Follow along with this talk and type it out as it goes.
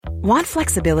Want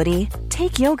flexibility?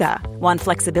 Take yoga. Want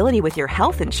flexibility with your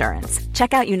health insurance?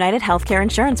 Check out United Healthcare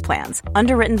Insurance Plans.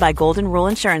 Underwritten by Golden Rule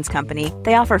Insurance Company,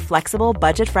 they offer flexible,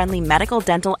 budget-friendly medical,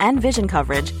 dental, and vision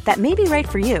coverage that may be right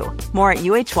for you. More at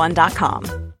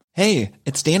uh1.com. Hey,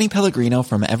 it's Danny Pellegrino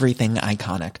from Everything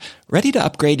Iconic. Ready to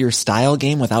upgrade your style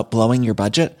game without blowing your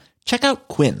budget? Check out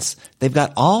Quince. They've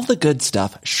got all the good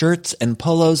stuff, shirts and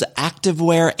polos,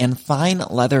 activewear, and fine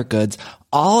leather goods,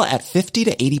 all at 50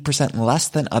 to 80% less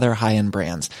than other high-end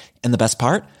brands. And the best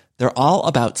part? They're all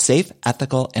about safe,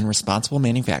 ethical, and responsible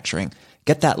manufacturing.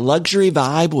 Get that luxury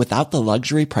vibe without the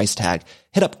luxury price tag.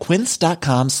 Hit up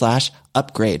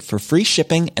quince.com/upgrade for free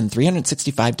shipping and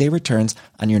 365-day returns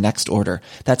on your next order.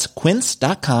 That's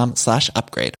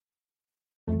quince.com/upgrade.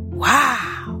 Wow.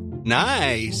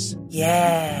 Nice.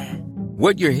 Yeah.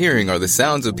 What you're hearing are the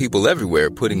sounds of people everywhere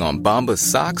putting on Bombas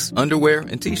socks, underwear,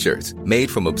 and T-shirts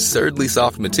made from absurdly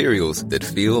soft materials that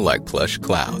feel like plush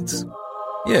clouds.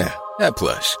 Yeah, that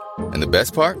plush. And the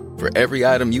best part? For every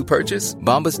item you purchase,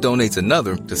 Bombas donates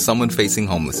another to someone facing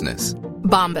homelessness.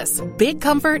 Bombas. Big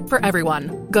comfort for everyone.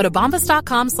 Go to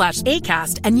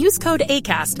bombas.com/ACAST and use code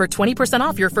ACAST for 20%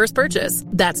 off your first purchase.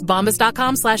 That's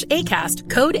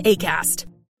bombas.com/ACAST. Code ACAST.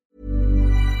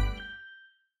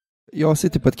 Jag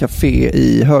sitter på ett café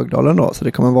i Högdalen då, så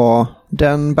det kommer vara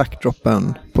den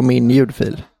backdropen på min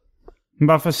ljudfil.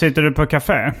 Varför sitter du på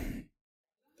café?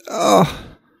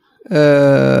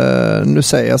 Nu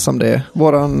säger jag som det är.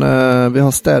 Vi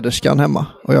har städerskan hemma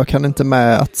och jag kan inte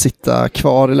med att sitta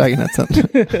kvar i lägenheten.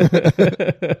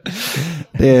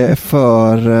 Det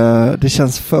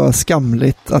känns för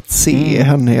skamligt att se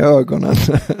henne i ögonen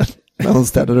när hon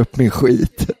städar upp min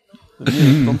skit. Du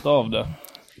njuter inte av det.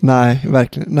 Nej,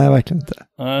 verkligen inte.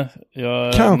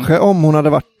 Kanske om hon hade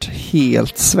varit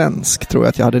helt svensk tror jag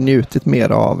att jag hade njutit mer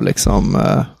av liksom,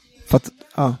 för att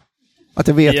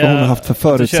jag vet vad hon har haft för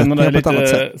förutsättningar på ett annat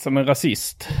sätt. Du känner dig lite som en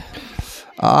rasist.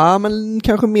 Ja, men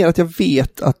kanske mer att jag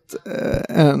vet att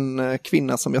en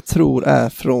kvinna som jag tror är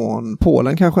från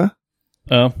Polen kanske.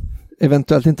 Ja.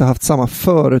 Eventuellt inte haft samma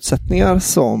förutsättningar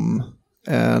som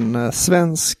en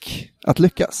svensk att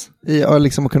lyckas.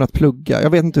 Liksom att kunna plugga. Jag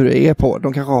vet inte hur det är på.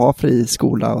 De kanske har fri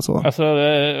skola och så. Alltså,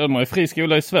 de har ju fri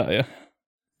skola i Sverige.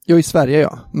 Jo, i Sverige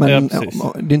ja. Men det är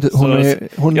inte,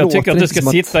 hon jag tycker att du ska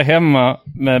sitta hemma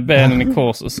med benen i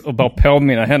kors och bara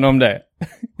påminna henne om det.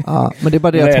 Ja, men det är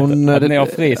bara det att hon... Att ni har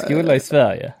fri skola i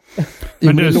Sverige.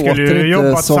 Men du skulle ju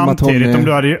jobbat samtidigt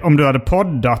om du hade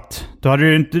poddat. Då hade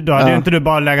ju inte du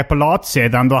bara legat på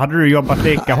latsidan. Då hade du jobbat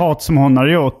lika hårt som hon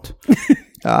hade gjort.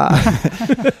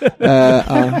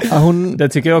 Det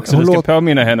tycker jag också du ska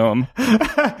påminna henne om.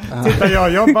 Titta,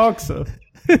 jag jobbar också.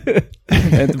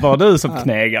 Det är inte bara du som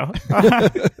knägar.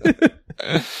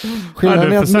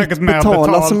 Skillnaden är att mitt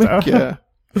betalar så mycket.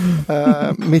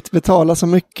 Mitt betalar så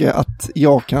mycket att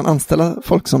jag kan anställa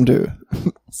folk som du.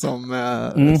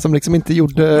 Som liksom inte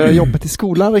gjorde jobbet i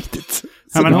skolan riktigt.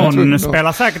 Ja, men hon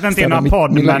spelar säkert inte in en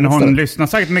podd, men hon lyssnar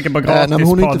säkert mycket på gratis poddar.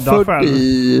 Hon är inte född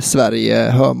i Sverige,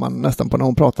 hör man nästan på när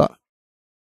hon pratar.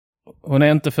 Hon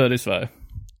är inte född i Sverige.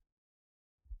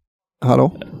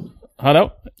 Hallå?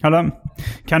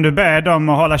 Kan du be dem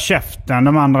att hålla käften,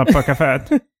 de andra på kaféet?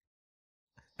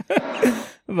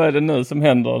 Vad är det nu som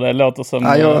händer? Det låter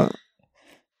som...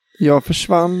 Jag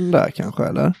försvann där kanske,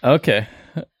 eller? Okej.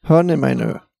 Hör ni mig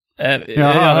nu?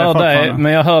 Jag hör dig,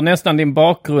 men jag hör nästan din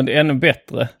bakgrund ännu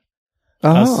bättre.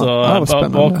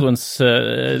 Bakgrunds...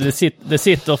 Det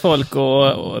sitter folk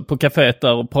på kaféet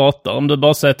där och pratar. Om du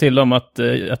bara säger till dem att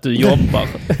du jobbar.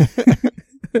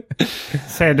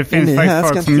 Säg, det finns faktiskt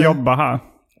folk som jobbar här.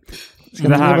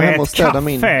 Det här är ett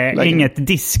café, inget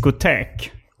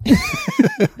diskotek.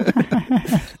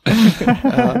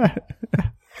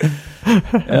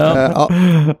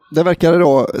 Det verkar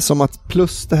då som att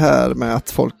plus det här med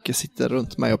att folk sitter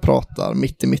runt mig och pratar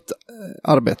mitt i mitt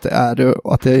arbete är det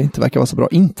att det inte verkar vara så bra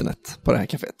internet på det här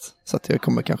kaféet. Så att jag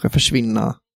kommer kanske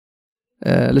försvinna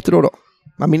lite då.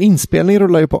 Men min inspelning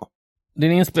rullar ju på.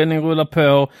 Din inspelning rullar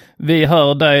på. Vi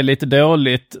hör dig lite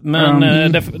dåligt. Men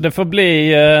det får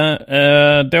bli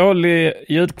dålig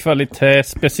ljudkvalitet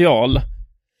special.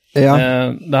 Ja.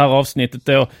 Det här avsnittet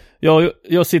då.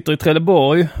 Jag sitter i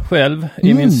Trelleborg själv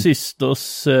i min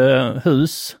systers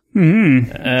hus.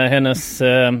 Hennes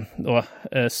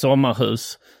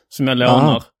sommarhus som jag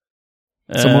lånar.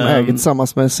 Som hon äger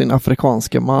tillsammans med sin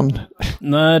afrikanska man.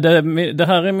 Nej, det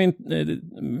här är min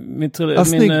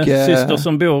syster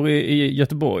som bor i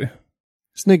Göteborg.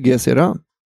 Snygg ser du.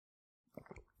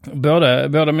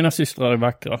 Båda mina systrar är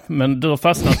vackra. Men du har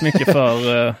fastnat mycket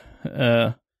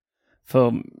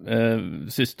för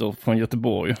syster från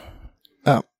Göteborg.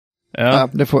 Ja,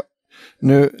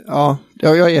 Nu, ja,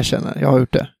 jag erkänner, jag har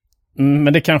gjort det.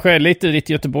 Men det kanske är lite ditt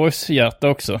Göteborgshjärta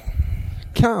också.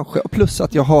 Kanske, plus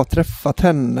att jag har träffat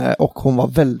henne och hon var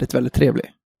väldigt, väldigt trevlig.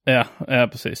 Ja,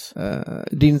 precis.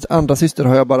 Din andra syster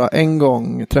har jag bara en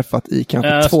gång träffat i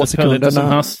kanske 2 sekunder. Lite som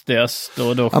hastigast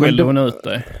och då skällde hon ut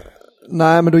dig.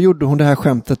 Nej, men då gjorde hon det här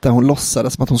skämtet där hon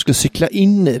låtsades som att hon skulle cykla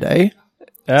in i dig.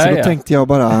 Så då tänkte jag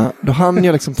bara, då hann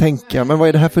jag liksom tänka, men vad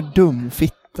är det här för dum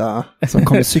fitta som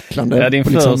kommer cyklande? Ja, din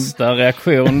första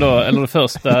reaktion då, eller det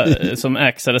första som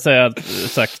Ax hade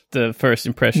sagt first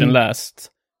impression last.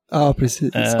 Ja,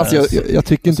 precis. Alltså jag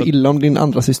tyckte inte illa om din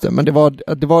andra syster, men det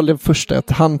var det första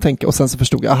att han tänkte, och sen så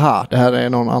förstod jag, aha, det här är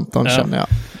någon Anton, känner jag.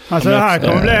 Alltså det här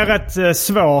kommer bli rätt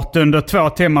svårt under 2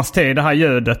 timmars tid, det här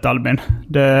ljudet, Albin.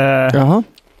 Jaha.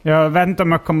 Jag vet inte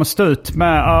om jag kommer stå ut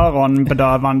med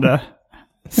öronbedövande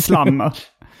slammer.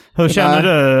 Hur känner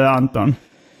du, Anton?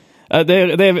 Det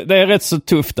är rätt så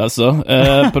tufft alltså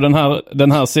på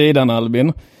den här sidan,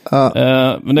 Albin.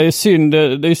 Men det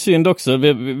är synd också.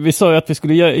 Vi sa ju att vi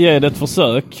skulle ge det ett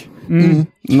försök.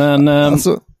 Men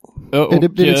alltså, det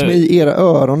blir liksom i era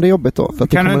öron det är jobbigt då, för att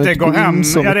kan du inte gå hem.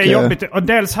 Ja, det är mycket... jobbigt. Och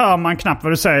dels hör man knappt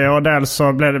vad du säger, och dels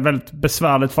så blir det väldigt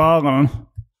besvärligt för öronen.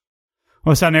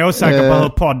 Och sen är jag osäker på hur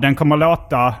podden kommer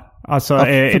låta. Alltså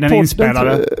i den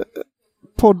inspelade.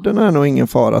 Podden är nog ingen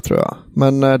fara, tror jag.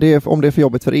 Men om det är för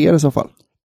jobbigt för er i så fall.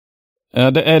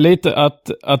 Det är lite att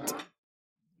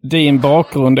din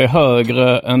bakgrund är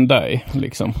högre än dig,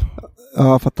 liksom. Ja,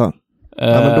 jag fattar.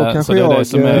 Men då kanske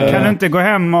Kan du inte gå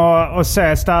hem och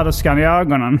se städerskan i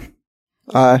ögonen?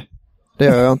 Nej, det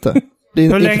gör jag inte.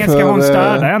 Hur länge ska hon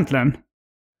städa egentligen?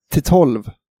 Till 12.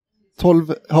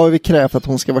 12 har vi krävt att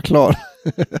hon ska vara klar.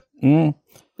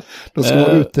 Då ska hon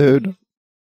ute ur.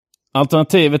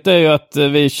 Alternativet är ju att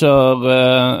vi kör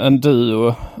en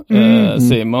duo,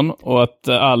 Simon, och att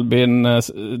Albin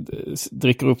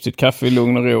dricker upp sitt kaffe i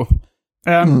lugn och ro.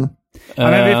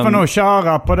 Men vi får nog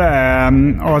köra på det.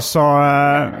 Och så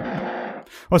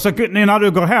när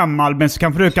du går hem, Albin, så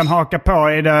kanske du kan haka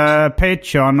på i det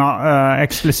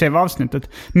Patreon-exklusiva avsnittet.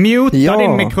 Muta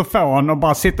din mikrofon och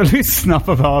bara sitta och lyssna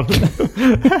på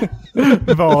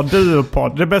vår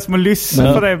duopodd. Det blir som att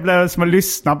lyssna för det blir som att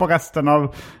lyssna på resten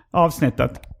av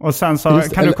avsnittet. Och sen så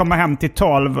kan du komma hem till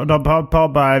 12 och då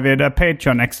påbörjar vi det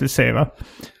Patreon-exklusiva.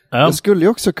 Jag skulle ju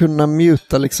också kunna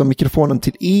muta liksom mikrofonen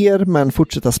till er, men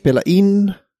fortsätta spela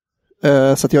in.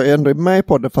 Så att jag ändå är med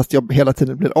på det, fast jag hela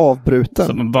tiden blir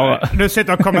avbruten. Du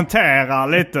sitter och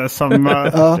kommenterar lite som...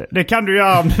 Det kan du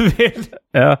göra om du vill.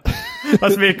 Ja.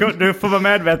 Alltså, du får vara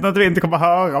medveten att vi inte kommer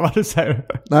höra vad du säger.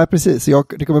 Nej, precis.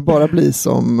 Det kommer bara bli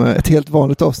som ett helt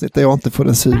vanligt avsnitt där jag inte får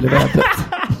en syl i vädret.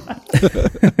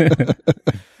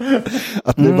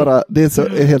 Att det är så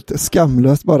helt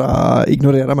skamlöst bara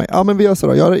ignorera mig. Ja, men vi gör så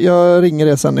då. Jag ringer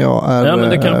det sen när jag är... Ja, men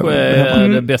det kanske är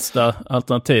det bästa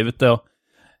alternativet då.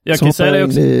 Jag kan säga det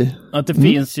också, att det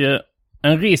finns ju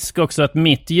en risk också att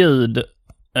mitt ljud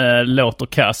låter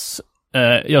kass.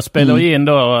 Jag spelar in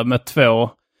då med 2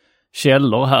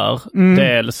 källor här.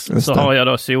 Dels så har jag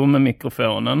då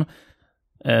Zoom-mikrofonen.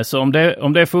 Så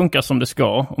om det funkar som det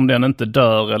ska, om den inte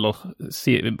dör eller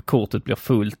kortet blir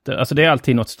fullt. Alltså det är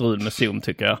alltid något strul med Zoom,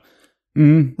 tycker jag.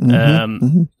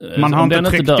 Man har inte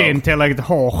tryckt in tillräckligt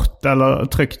hårt eller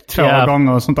tryckt 2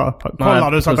 gånger och sånt där.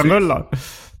 Kollar du så att den rullar?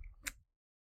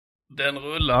 Den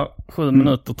rullar 7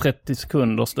 minuter 30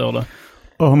 sekunder, står det.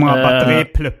 Och hur många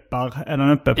batteripluppar är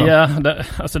den uppe på? Ja,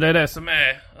 alltså det är det som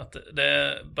är att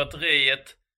batteriet,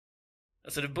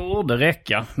 alltså det borde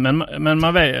räcka, men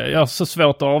man vet, jag har så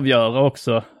svårt att avgöra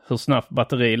också hur snabbt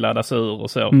batteri laddas ur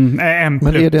och så. En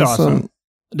plupp då alltså.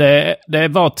 Det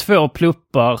var 2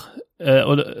 pluppar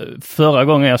och förra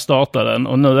gången jag startade den,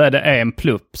 och nu är det 1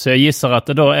 plupp, så jag gissar att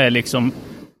det då är liksom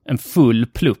en full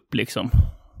plupp liksom.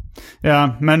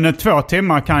 Ja, men 2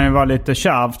 timmar kan ju vara lite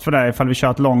kärvt för dig ifall vi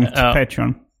kör ett långt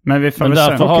Patreon. Men vi får men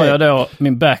därför har jag då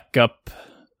min backup,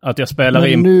 att jag spelar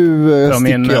in nu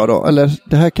sticker jag då.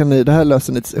 Eller det här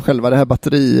löser ni själva, det här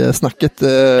batterisnacket.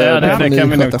 Det kan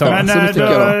vi nog ta. Men då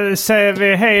säger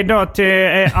vi hej då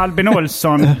till Albin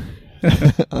Olsson.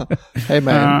 Hej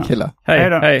med en killa. Hej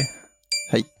då. Hej.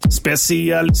 Hej.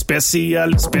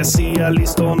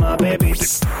 Specialisterna baby.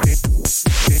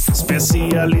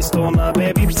 Specialisterna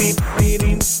baby.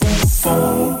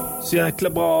 Så jäkla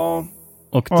bra.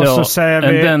 Och så säger vi...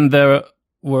 And then there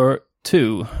were 2.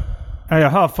 Ja, jag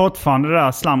hör fortfarande det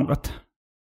där slamret.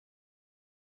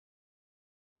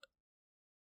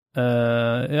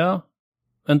 Ja.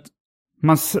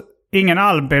 Ingen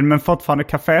Albin, men fortfarande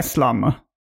kaféslammer.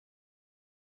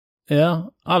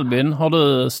 Ja, Albin, har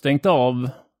du stängt av?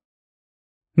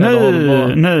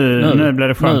 Nu blir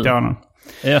det skönt i öronen.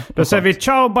 Ja, då säger vi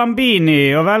ciao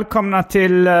bambini och välkomna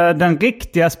till den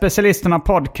riktiga Specialisterna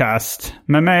podcast.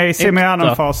 Med mig Simon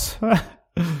Gärdenfors.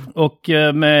 Och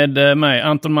med mig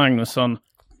Anton Magnusson.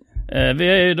 Vi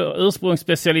är ju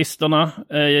ursprungsspecialisterna,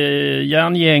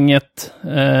 järngänget,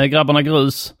 grabbarna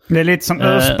grus. Det är lite som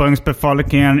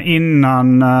ursprungsbefolkningen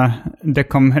innan det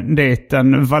kom dit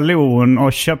en vallon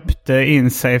och köpte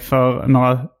in sig för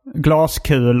några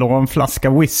glaskulor och en flaska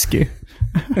whisky.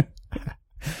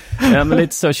 Ja, men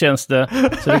lite så känns det.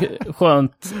 Så det är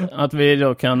skönt att vi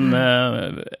då kan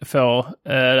få...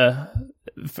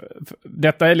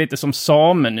 detta är lite som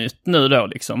Samenytt nu då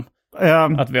liksom.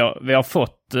 Att vi har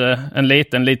fått en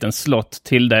liten slott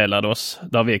tilldelad oss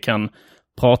där vi kan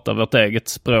prata vårt eget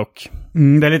språk.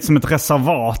 Det är lite som ett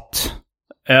reservat.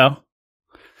 Ja.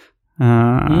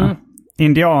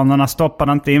 Indianerna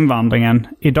stoppade inte invandringen.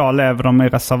 Idag lever de i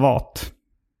reservat.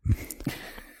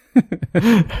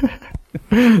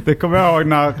 Det kommer jag ihåg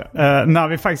när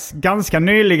vi faktiskt ganska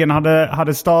nyligen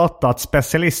hade startat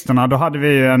Specialisterna. Då hade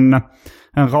vi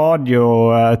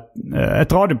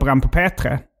ett radioprogram på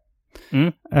P3.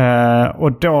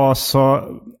 Och då så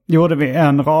gjorde vi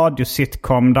en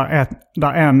radiositcom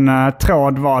där en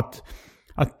tråd var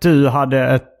att du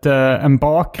hade en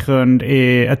bakgrund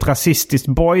i ett rasistiskt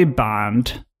boyband.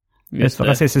 Ett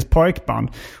rasistiskt pojkband.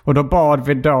 Och då bad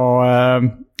vi då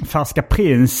Färska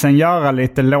Prinsen göra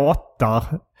lite låtar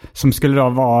som skulle då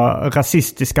vara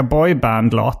rasistiska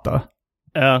boybandlåtar.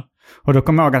 Ja. Och då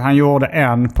kom jag ihåg att han gjorde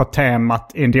en på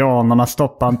temat indianerna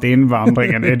stoppar inte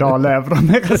invandringen. Idag lever de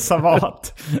i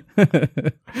reservat.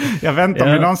 Jag vet inte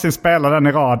om vi någonsin spelar den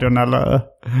i radion eller...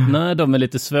 Nej, de är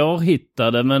lite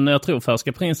svårhittade, men jag tror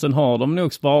Färska Prinsen har de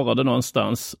nog sparade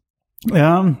någonstans.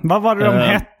 Ja, vad var det de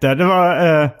hette? Det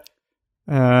var...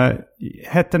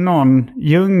 hette någon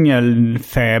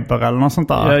Djungelfeber eller något sånt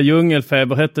där? Ja,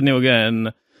 Djungelfeber hette nog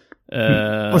en...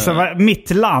 Och så var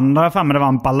Mitt land, har jag för mig, det var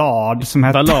en ballad som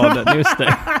hette... Balladen, just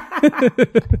det.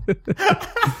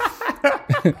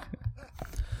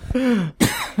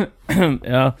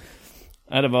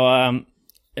 Ja, det var...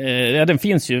 ja, den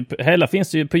finns ju... Hela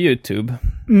finns ju på YouTube.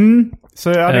 Så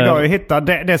ja, det går ju att hitta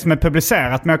det som är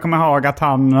publicerat. Men jag kommer ihåg att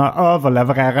han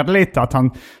överlevererade lite. Att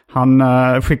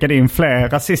han skickade in fler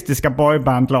rasistiska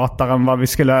boybandlåtar än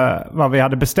vad vi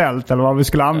hade beställt eller vad vi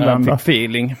skulle använda. Jag fick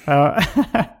feeling.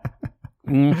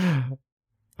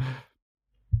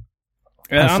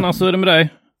 Annars är det med dig?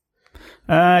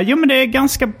 Jo, men det är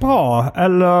ganska bra.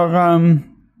 Eller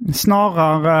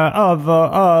snarare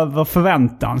över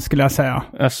förväntan skulle jag säga.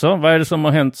 Alltså, vad är det som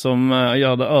har hänt som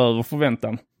gör det över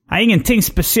förväntan? Nej, ingenting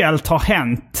speciellt har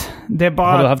hänt. Det är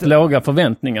bara har du haft låga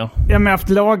förväntningar? Ja, men jag har haft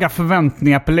låga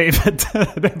förväntningar på livet.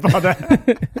 Det är bara det.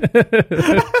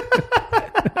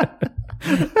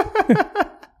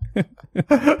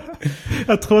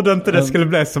 Jag trodde inte det skulle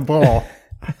bli så bra.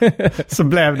 Så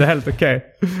blev det helt okej.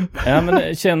 Ja,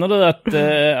 men känner du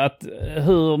att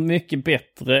hur mycket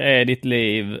bättre är ditt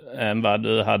liv än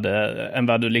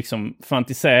vad du liksom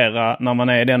fantiserar när man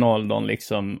är i den åldern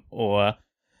liksom, och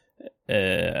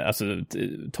alltså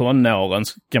tonåren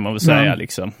kan man väl säga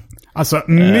liksom. Alltså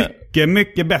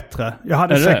mycket bättre. Jag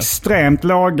hade så extremt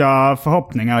låga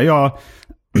förhoppningar.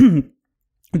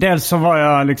 Dels så var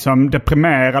jag liksom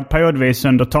deprimerad periodvis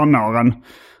under tonåren.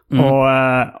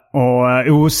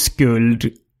 Och oskuld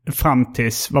fram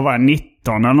tills, vad var jag,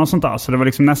 19 eller något sånt där. Så det var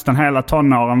liksom nästan hela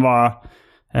tonåren var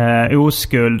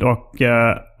oskuld och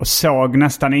såg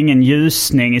nästan ingen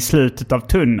ljusning i slutet av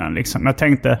tunneln liksom. Jag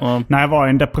tänkte, när jag var i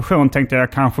en depression tänkte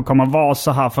jag kanske kommer vara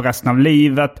så här för resten av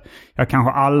livet. Jag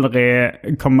kanske aldrig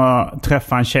kommer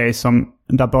träffa en tjej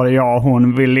där både jag och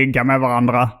hon vill ligga med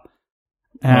varandra.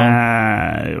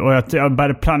 Och jag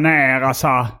började planera så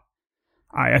här.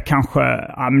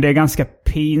 Men det är ganska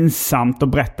pinsamt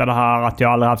att berätta det här att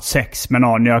jag aldrig haft sex med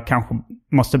någon. Jag kanske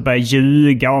måste börja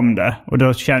ljuga om det. Och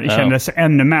då kändes det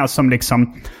ännu mer som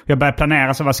liksom, jag började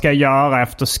planera så vad ska jag göra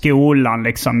efter skolan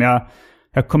liksom.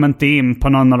 Jag kom inte in på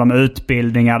någon av de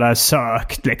utbildningar där jag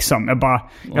sökt liksom.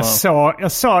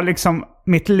 Jag såg liksom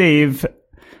mitt liv,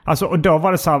 alltså, och då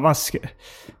var det så här,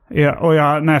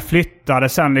 när jag flyttade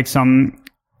sen liksom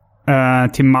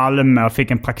till Malmö och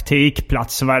fick en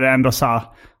praktikplats, så var det ändå så här,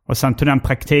 och sen tog den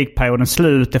praktikperioden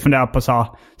slut. Jag funderade på så här,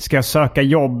 ska jag söka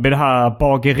jobb i det här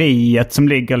bageriet som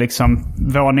ligger liksom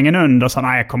våningen under? Så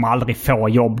nej, jag kommer aldrig få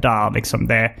jobb där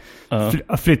liksom.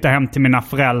 Flytta hem till mina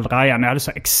föräldrar igen. Jag hade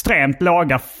så extremt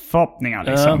låga förhoppningar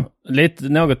liksom. Lite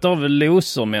något av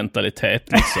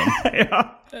loser-mentalitet liksom.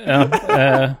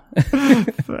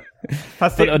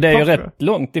 Fast det är ju rätt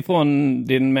långt ifrån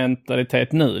din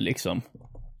mentalitet nu liksom.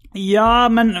 Ja,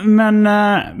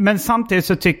 men samtidigt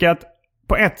så tycker jag att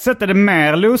på ett sätt är det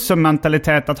mer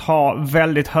loser-mentalitet att ha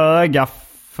väldigt höga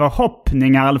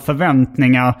förhoppningar eller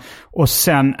förväntningar och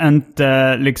sen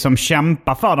inte liksom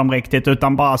kämpa för dem riktigt,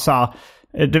 utan bara så här,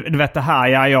 du vet det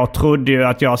här, jag trodde ju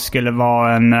att jag skulle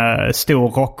vara en stor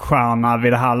rockstjärna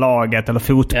vid det här laget eller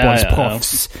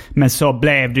fotbollsproffs, men så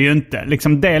blev det ju inte.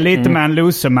 Liksom, det är lite med en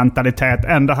loser-mentalitet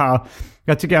än det här.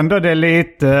 Jag tycker ändå det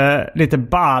är lite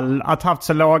ball att haft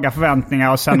så låga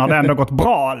förväntningar och sen har det ändå gått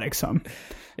bra liksom.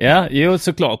 Ja, jo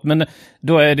såklart, men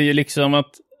då är det ju liksom att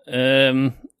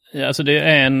alltså det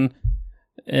är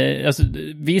alltså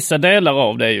vissa delar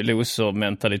av det är ju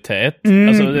loser-mentalitet.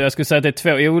 Alltså jag skulle säga att det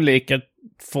är 2 olika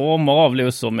former av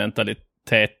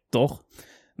loser-mentaliteter.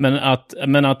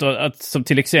 Men att som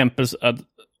till exempel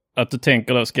att du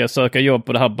tänker då, ska jag söka jobb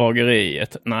på det här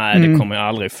bageriet? Nej, det kommer jag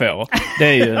aldrig få. Det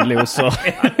är ju en loser.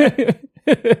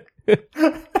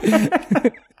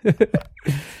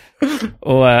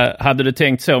 Och hade du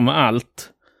tänkt så med allt,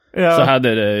 så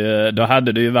då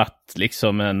hade det ju varit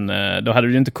liksom då hade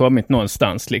du inte kommit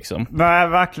någonstans liksom. Nej,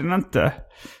 verkligen inte.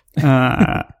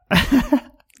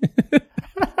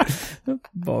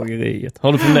 Bageriet.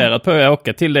 Har du funderat på att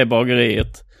åka till det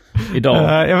bageriet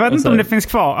idag? Jag vet inte om det finns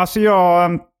kvar. Alltså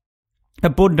jag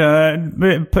bodde,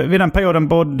 vid den perioden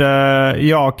bodde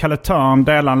jag och Kalle Törn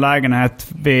delade en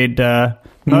lägenhet vid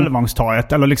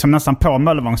Möllevångstorget, eller liksom nästan på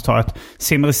Möllevångstorget.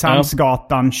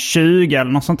 Simrishamnsgatan 20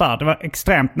 eller något sånt där. Det var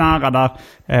extremt nära där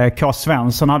K.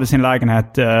 Svensson hade sin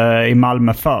lägenhet i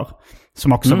Malmö för.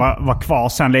 Som också var kvar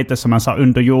sen lite som en så här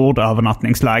underjord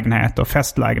övernattningslägenhet och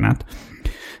festlägenhet.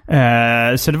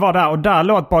 Så det var där, och där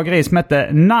låg ett bageri som hette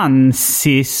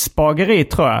Nancys bageri,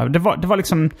 tror jag. Det var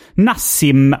liksom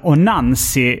Nassim och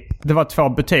Nancy. Det var 2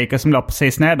 butiker som låg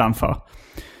precis nedanför.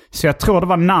 Så jag tror det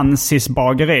var Nancys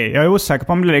bageri. Jag är osäker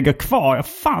på om det ligger kvar.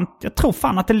 Jag tror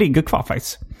fan att det ligger kvar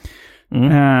faktiskt.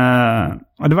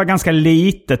 Och det var ganska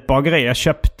litet bageri. Jag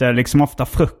köpte liksom ofta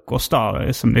frukost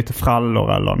där, som lite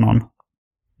frallor eller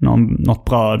något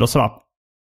bröd och sådär.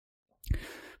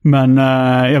 Men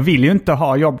jag vill ju inte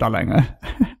ha jobb där längre.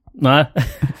 Nej,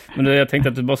 men jag tänkte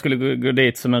att du bara skulle gå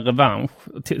dit som en revansch.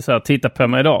 Så här, titta på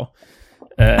mig idag.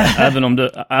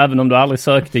 Även om du aldrig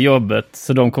sökte jobbet,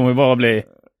 så de kommer ju bara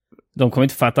de kommer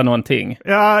inte fatta någonting.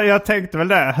 Ja, jag tänkte väl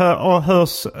det.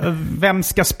 Vem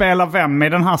ska spela vem i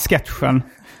den här sketchen?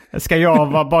 Ska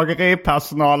jag vara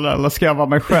bageripersonal eller ska jag vara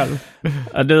mig själv?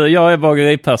 Jag är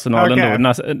bageripersonalen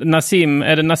då. Nassim,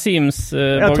 är det Nassims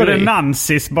bageri? Jag tror det är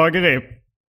Nancys bageri.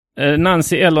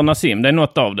 Nancy eller Nassim, det är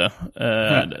något av det.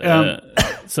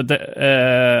 Så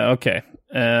det, okej.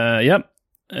 Ja.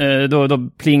 Då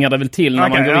plingar det väl till när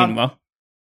man går in, va?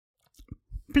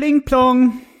 Pling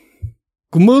plong.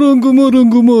 God morgon, god morgon,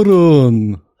 god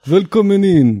morgon. Välkommen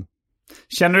in.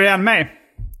 Känner du igen mig?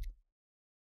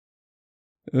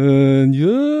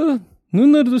 Ja, nu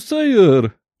när du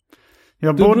säger.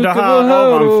 Jag bodde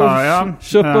här ovanför, ja.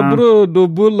 Köpa bröd och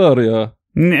bullar, ja.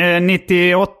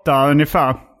 98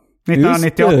 ungefär.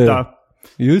 1998.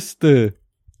 Just det.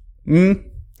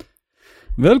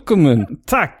 Välkommen.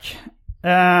 Tack.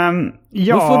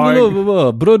 Vad får du lov att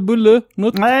vara? Brödbulle?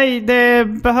 Något? Nej, det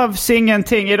behövs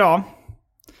ingenting idag.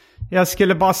 Jag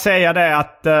skulle bara säga det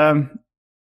att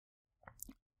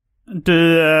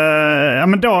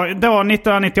men då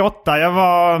 1998, jag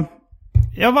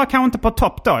var kanske inte på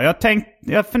topp då.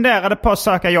 Jag funderade på att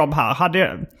söka jobb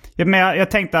här.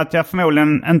 Jag tänkte att jag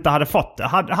förmodligen inte hade fått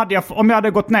det. Om jag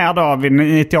hade gått ner då vid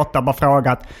 98 bara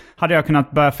frågat, hade jag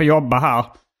kunnat börja få jobba här?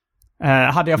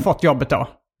 Hade jag fått jobbet då?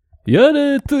 Ja,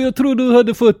 jag tror du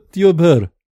hade fått jobb här.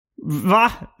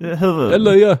 Va? Hur?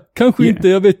 Eller ja, kanske inte,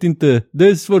 jag vet inte. Det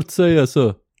är svårt att säga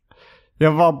så.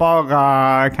 Jag var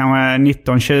bara kanske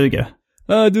 19-20.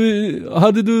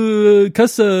 Hade du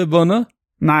kassavana?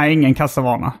 Nej, ingen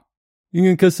kassavana.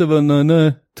 Ingen kassavana,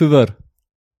 nej, tyvärr.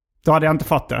 Då hade jag inte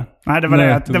fått det. Nej, det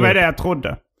var det jag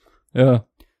trodde. Ja.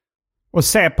 Och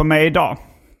se på mig idag.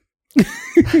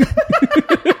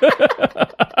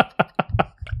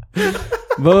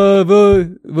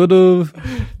 Vadå?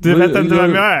 Du vet inte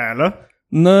vem jag är, eller?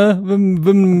 Nej,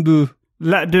 vem du?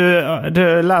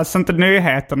 Du läser inte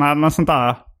nyheterna eller något sånt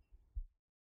där?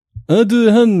 Ja,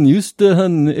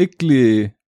 han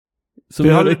äcklig. Som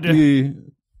har äcklig...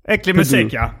 Äcklig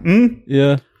musik, ja.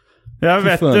 Ja. Jag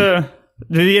vet,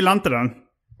 du gillar inte den.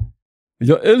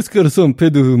 Jag älskar sån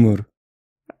pedohumor.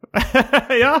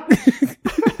 Ja.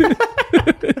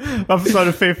 Varför sa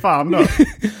du fy fan då?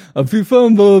 Ja, fy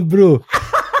fan var bra.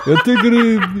 Jag tycker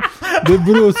det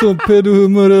är bra som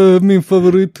pedohumor, min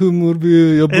favorithumor.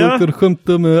 Jag brukar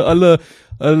skämta med alla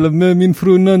med min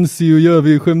fru Nancy och jag,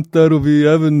 vi skämtar och vi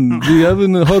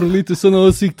även har lite såna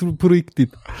åsikter på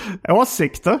riktigt.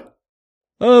 Åsikter?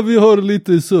 vi har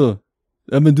lite så.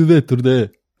 Ja, men du vet hur det är.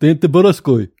 Det är inte bara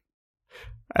skoj.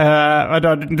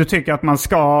 Du tycker att man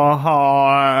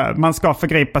ska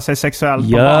förgripa sig sexuellt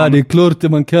på barn? Ja, det är klart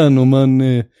att man kan om man...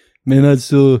 men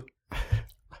alltså...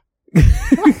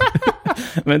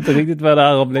 Jag vet inte riktigt vad det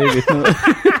här har blivit nu.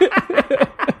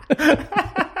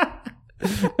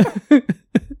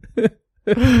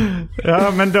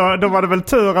 Ja, men då var det väl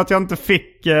tur att jag inte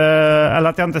fick eller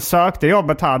att jag inte sökte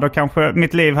jobbet här. Då kanske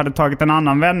mitt liv hade tagit en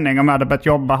annan vändning om jag hade börjat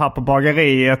jobba här på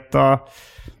bageriet. Och, alltså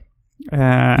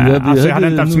jag hade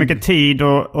inte haft så mycket tid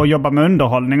att jobba med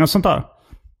underhållning och sånt där.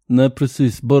 Nej,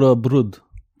 precis. Bara brud.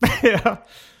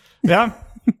 Ja.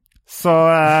 Så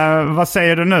vad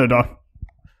säger du nu då?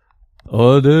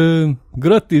 Ja, det är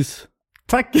grattis.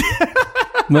 Tack.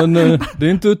 Men det är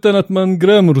inte utan att man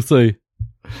grämer sig.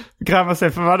 Grämer sig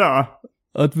för vad då?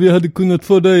 Att vi hade kunnat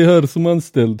få dig här som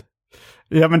anställd.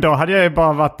 Ja, men då hade jag ju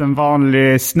bara varit en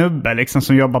vanlig snubbe liksom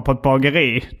som jobbar på ett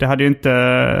bageri. Det hade ju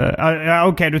inte...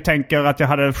 Okej, du tänker att jag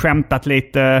hade skämtat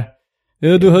lite...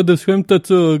 Ja, du hade skämtat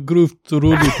så grovt och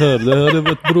roligt här. Det hade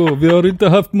varit bra. Vi har inte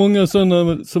haft många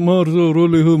sådana som har så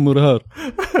rolig humor här.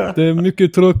 Det är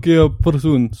mycket tråkiga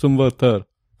person som varit här.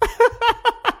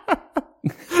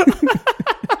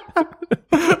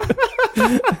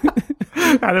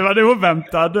 Ja, det var en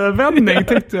oväntad vändning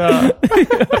tyckte jag.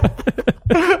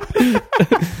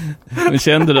 Men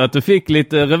kände du att du fick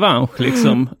lite revansch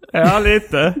liksom? Ja,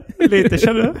 lite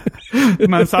kände jag.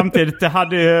 Men samtidigt det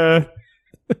hade ju...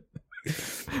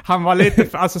 Han var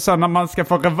lite, alltså så när man ska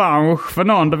få revansch för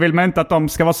någon, då vill man inte att de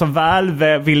ska vara så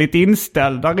välvilligt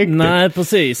inställda riktigt. Nej,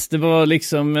 precis. Det var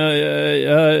liksom,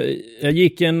 jag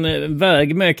gick en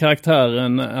väg med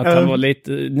karaktären att han var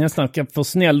lite, nästan för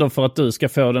snäll då för att du ska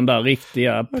få den där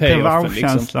riktiga payoffen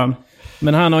liksom.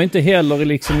 Men han har inte heller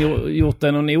liksom gjort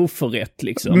det någon oförrätt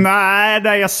liksom.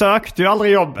 Nej, jag sökte ju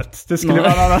aldrig jobbet. Det skulle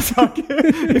vara en annan sak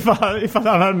ifall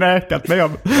han hade nekat mig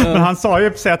jobb. Men han sa ju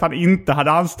på sig att han inte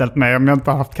hade anställt mig om jag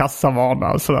inte haft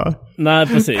kassavana och sådär. Nej,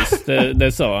 precis.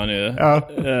 Det sa han ju. Ja.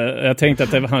 Jag tänkte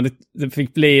att det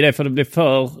fick bli det, för det blev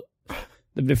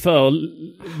för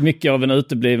mycket av en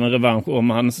utebliven revansch om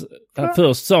han...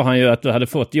 Först sa han ju att du hade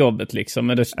fått jobbet liksom,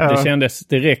 men det kändes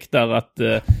direkt där att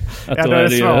det är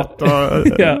svårt.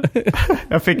 Ja.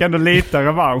 Jag fick ändå lite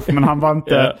revansch, men han var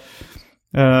inte...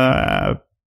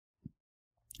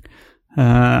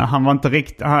 han var inte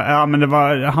riktigt...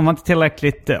 han var inte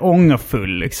tillräckligt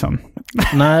ångerfull liksom.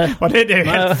 Nej. Och det är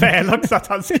helt fel också att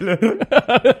han skulle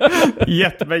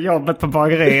gett mig jobbet på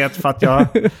bageriet för att jag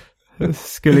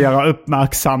skulle göra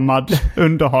uppmärksammad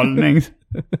underhållning.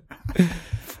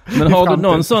 Men har du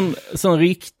någon sån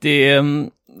riktig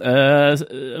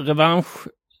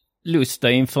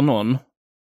revanschlusta inför någon?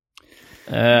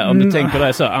 Om du tänker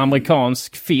dig så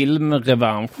amerikansk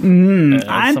filmrevansch.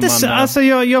 Nej, inte så. Alltså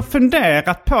jag har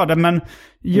funderat på det, men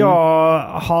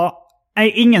jag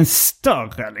är ingen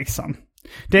större liksom.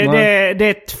 Det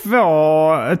är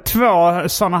två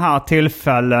sådana här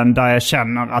tillfällen där jag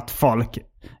känner att folk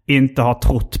inte har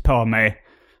trott på mig.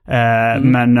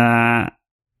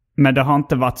 Men det har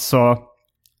inte varit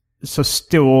så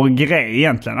stor grej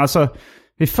egentligen. Alltså,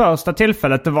 vid första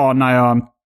tillfället det var när jag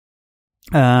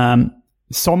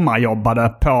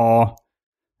sommarjobbade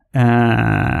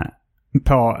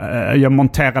jag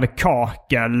monterade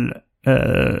kakel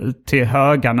till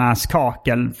Höganäs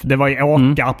kakel. Det var i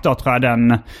Åkarp då tror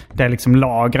jag det liksom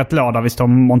lagret låg där vi stod och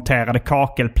monterade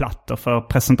kakelplattor för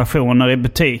presentationer i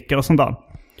butiker och sånt där.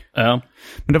 Ja.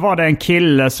 Men det var det en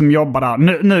kille som jobbade där.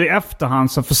 Nu i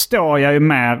efterhand så förstår jag ju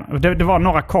mer. Det var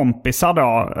några kompisar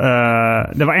då.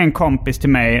 Det var en kompis till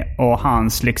mig och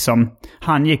hans liksom...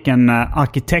 Han gick en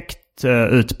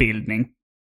arkitektutbildning.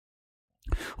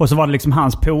 Och så var det liksom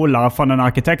hans polare från den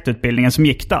arkitektutbildningen som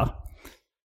gick där.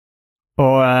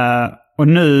 Och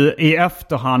nu i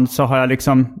efterhand så har jag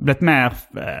liksom blivit mer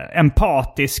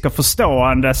empatisk och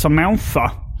förstående som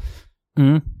människa.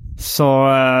 Så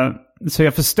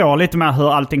jag förstår lite mer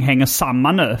hur allting hänger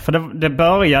samman nu. För det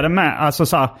började med, alltså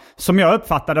så här, som jag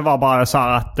uppfattade var bara så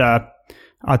här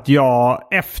att jag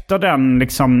efter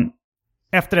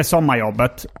det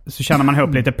sommarjobbet så tjänar man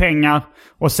ihop lite pengar.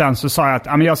 Och sen så sa jag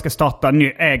att jag ska starta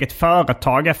ett eget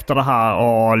företag efter det här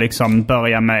och liksom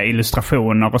börja med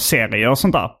illustrationer och serier och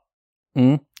sånt där.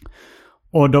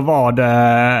 Och då var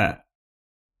det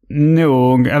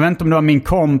nog, jag vet inte om det var min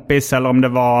kompis eller om det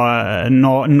var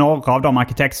några av de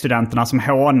arkitektstudenterna som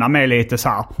hånade mig lite så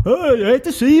här. Jag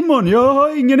heter Simon, jag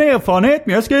har ingen erfarenhet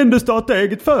men jag ska ändå starta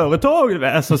eget företag.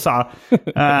 Alltså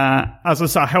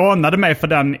så här, hånade mig för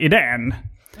den idén.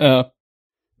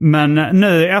 Men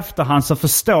nu i efterhand så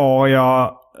förstår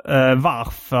jag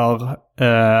varför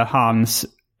hans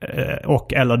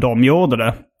och eller de gjorde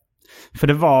det. För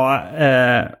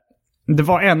det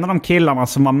var en av de killarna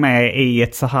som var med i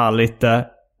ett så här lite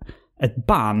ett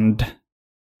band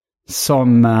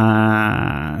som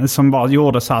bara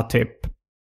gjorde så här typ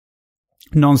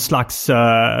någon slags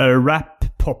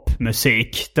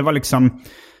rap-popmusik. Det var liksom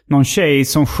någon tjej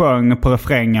som sjöng på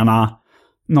refrängerna,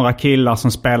 några killar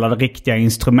som spelade riktiga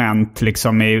instrument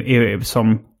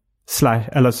liksom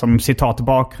som citat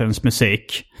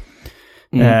bakgrundsmusik.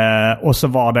 Och så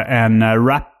var det en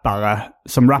rappare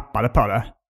som rappade på det.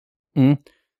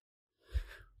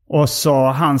 Och så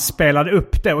han spelade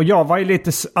upp det. Och jag var ju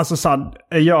lite, alltså så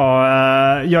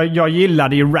jag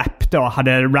gillade ju rap då.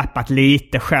 Hade rappat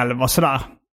lite själv och sådär.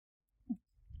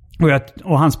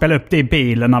 Och han spelade upp det i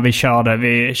bilen när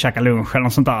vi käkade lunch eller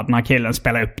något sånt där. Den här killen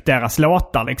spelade upp deras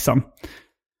låtar liksom.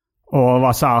 Och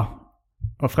var så här,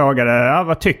 och frågade,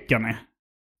 vad tycker ni?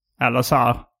 Eller så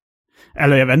här.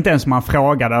 Eller jag vet inte ens om han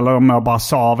frågade eller om jag bara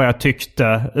sa vad jag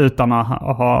tyckte utan att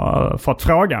ha fått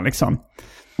frågan liksom.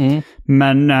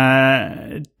 Men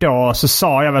då så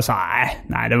sa jag väl så här,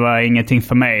 nej det var ingenting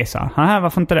för mig. Så här,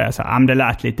 varför inte det? Så här, det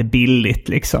lät lite billigt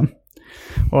liksom.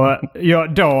 Och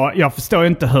jag förstår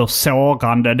inte hur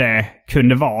sårande det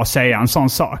kunde vara att säga en sån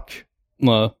sak.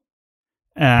 Nej.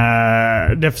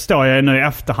 Det förstår jag nu i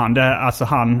efterhand.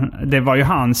 Det var ju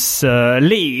hans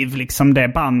liv liksom, det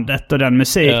bandet och den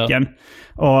musiken.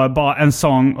 Och bara en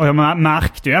sång, och jag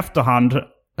märkte ju i efterhand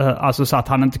alltså så att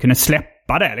han inte kunde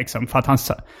släppa det liksom, för att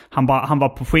han var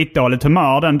på skitdåligt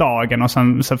humör den dagen. Och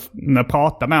sen så när jag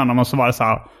pratade med honom och så var det så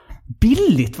här,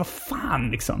 billigt, vad fan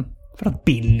liksom, för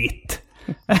billigt.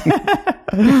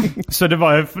 Så det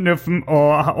var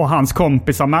och hans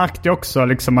kompisar märkte också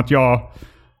liksom att jag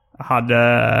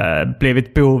hade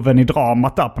blivit boven i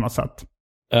dramat där på något sätt.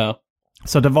 Ja.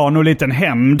 Så det var nog lite en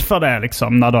hämnd för det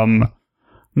liksom,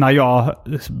 när jag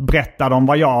berättade om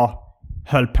vad jag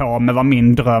höll på med, vad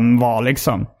min dröm var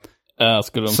liksom. Ja,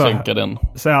 skulle de sänka den.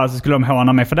 Så skulle de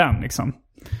håna mig för den liksom.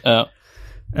 Ja.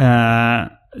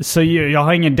 Så jag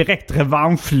har ingen direkt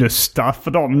revanschlusta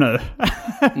för dem nu.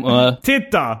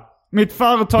 Titta! Mitt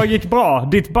företag gick bra.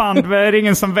 Ditt band är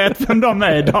ingen som vet vem de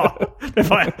är idag. Det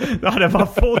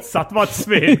var fortsatt vara ett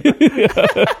svin.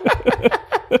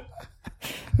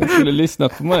 Jag skulle lyssna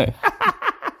på mig.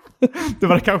 Det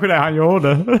var kanske det han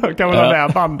gjorde. Kan man ha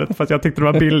det bandet för att jag tyckte det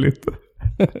var billigt.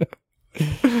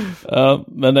 Ja,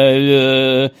 men det är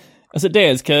ju... Alltså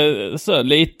dels kan jag så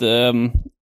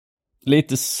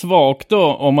lite svagt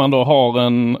då om man då har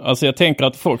en... Alltså jag tänker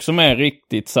att folk som är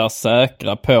riktigt så här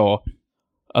säkra på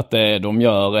att det de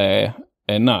gör är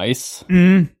nice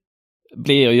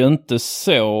blir ju inte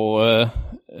så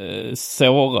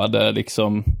sårade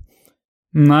liksom.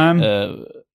 Nej.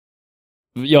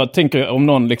 Jag tänker om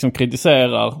någon liksom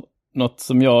kritiserar något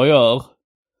som jag gör,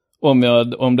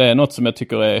 om det är något som jag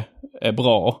tycker är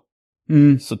bra,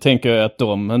 så tänker jag att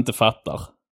de inte fattar.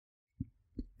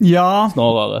 Ja.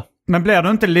 Snarare. Men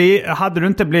hade du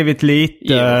inte blivit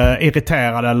lite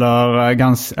irriterad eller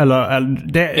ganska, eller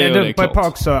det på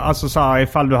också, alltså så här,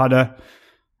 ifall du hade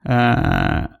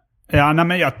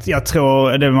men jag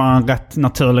tror det var en rätt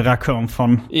naturlig reaktion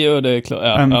från... Jo, det är klart.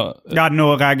 Jag hade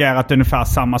nog reagerat ungefär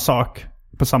samma sak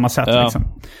på samma sätt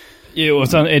liksom. Jo, och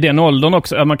sen är den åldern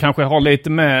också att man kanske har lite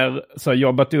mer så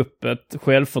jobbat upp ett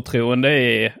självförtroende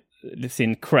i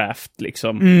sin craft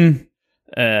liksom.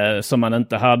 Som man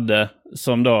inte hade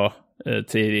som då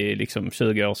tidig liksom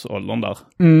 20-årsåldern där.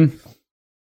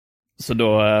 Så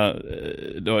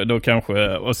då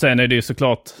kanske, och sen är det ju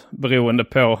såklart beroende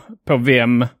på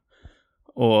vem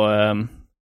och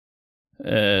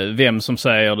vem som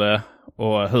säger det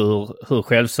och hur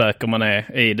självsäker man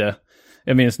är i det.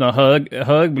 Jag minns när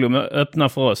Högblom öppnade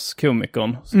för oss,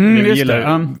 komikern.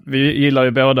 Vi gillar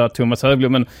ju båda Thomas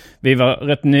Högblom, men vi var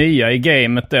rätt nya i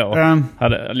gamet då.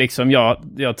 Hade liksom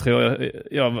jag tror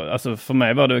alltså för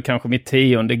mig var det kanske mitt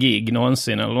 10:e gig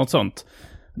någonsin eller något sånt.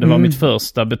 Det var mitt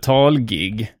första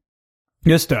betalgig.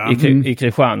 Just det. I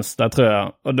Kristianstad tror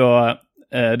jag. Och då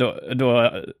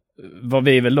var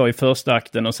vi väl då i första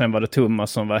akten och sen var det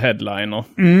Thomas som var headliner.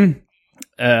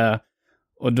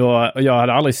 Och jag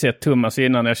hade aldrig sett Thomas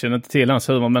innan, jag kände inte till hans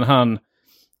humor,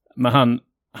 men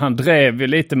han drev ju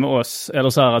lite med oss, eller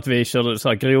så här att vi körde så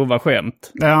här grova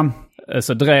skämt. Ja.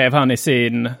 Så drev han i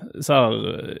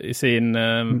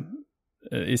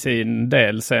sin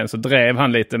del sen, så drev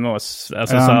han lite med oss,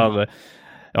 alltså så här,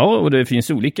 ja, och det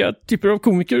finns olika typer av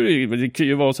komiker. Det kan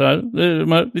ju vara så här,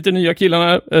 de här lite nya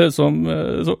killarna som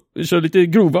kör lite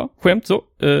grova skämt så.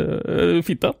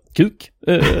 Fitta, kuk.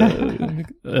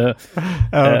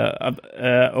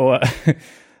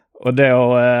 Och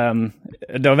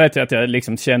då vet jag att jag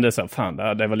liksom kände så fan,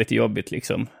 det var lite jobbigt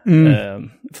liksom.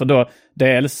 För då,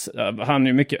 dels, han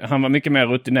var mycket mer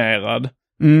rutinerad.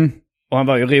 Och han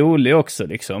var ju rolig också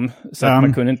liksom. Så att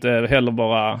man kunde inte heller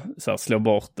bara så här, slå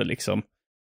bort det liksom.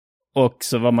 Och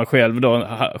så var man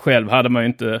själv hade man ju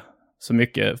inte så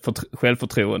mycket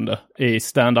självförtroende i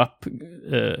stand-up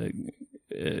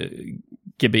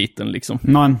gebiten liksom.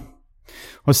 Nej.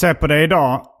 Och se på det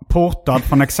idag, portad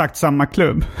från exakt samma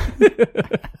klubb.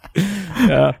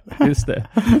 Ja, just det.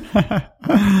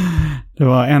 Det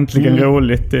var äntligen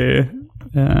roligt i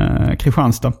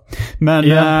Kristianstad.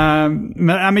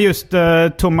 Men just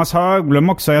Thomas Högblom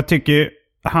också, jag tycker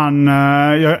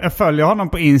jag följer honom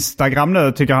på Instagram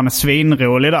nu, tycker han är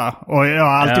svinrolig där. Och jag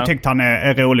har alltid tyckt han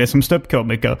är rolig som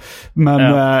ståuppkomiker.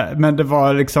 Men det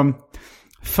var liksom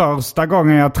första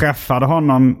gången jag träffade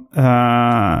honom,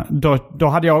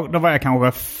 då var jag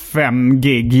kanske 5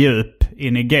 gig djup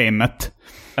in i gamet.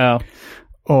 Ja.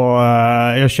 Och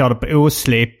jag körde på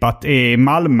Oslipat i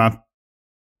Malmö.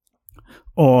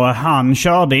 Och han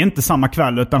körde inte samma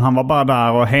kväll, utan han var bara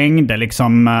där och hängde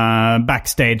liksom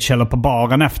backstage eller på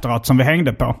baren efteråt som vi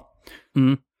hängde på.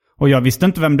 Och jag visste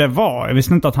inte vem det var. Jag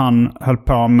visste inte att han höll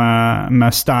på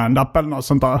med stand-up eller något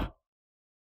sånt där.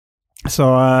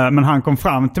 Så, men han kom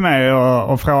fram till mig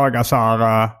och frågade så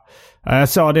här, jag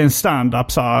sa din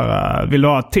stand-up så här, vill du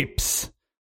ha tips?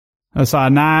 Jag sa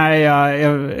nej,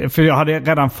 för jag hade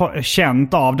redan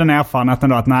känt av den erfarenheten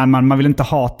då att nej, man vill inte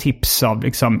ha tips av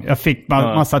liksom. Jag fick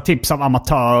massa tips av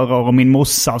amatörer och min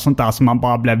morsa och sånt där som man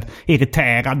bara blev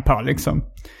irriterad på liksom.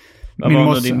 Vad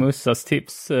var din morsas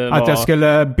tips? Att jag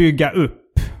skulle bygga upp.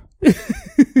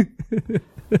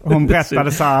 Hon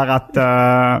berättade så här att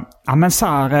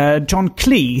John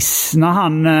Cleese när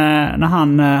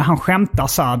han skämtar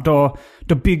så här,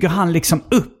 då bygger han liksom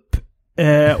upp.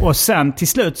 Och sen till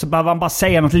slut så behöver han bara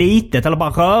säga något litet eller bara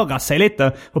röra sig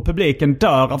lite och publiken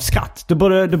dör av skratt. Du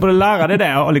borde lära dig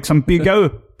det och liksom bygga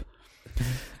upp.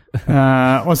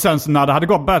 Och sen så när det hade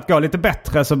börjat gå lite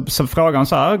bättre så frågade han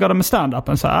så här, går det med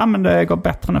stand-upen? Så här, men det går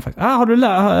bättre nu faktiskt.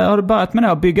 Har du börjat med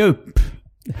det att bygga upp?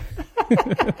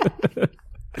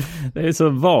 Det är så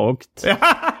vagt.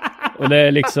 Och det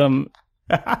är liksom,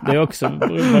 det är också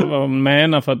vad man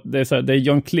menar, för att det är så, det är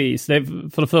John Cleese.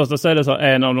 För det första så är det så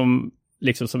en av de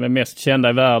liksom som är mest kända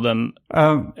i världen.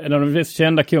 En av de mest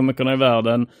kända komikerna i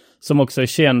världen, som också är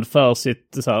känd för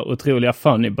sitt så här otroliga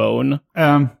funny bone.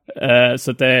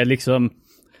 Så att det är liksom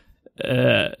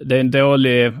det är en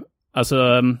dålig,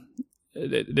 alltså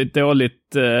det är ett dåligt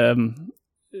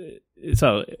så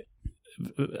här,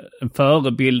 en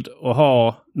förebild att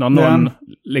ha när någon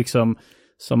liksom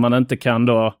som man inte kan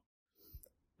då.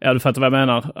 Ja, du fattar vad jag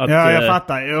menar. Ja, jag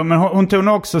fattar. Jo, men hon tog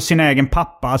nog också sin egen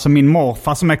pappa, alltså min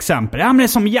morfar, som exempel. Ja, men det är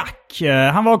som Jack.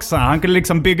 Han var också, han kunde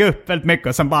liksom bygga upp väldigt mycket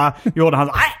och sen bara gjorde han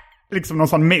liksom någon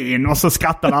sån min och så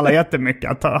skrattade alla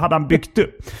jättemycket. Att hade han byggt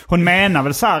upp. Hon menar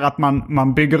väl så här att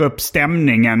man bygger upp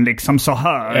stämningen liksom så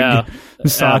hög.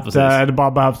 Så att det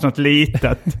bara behövs något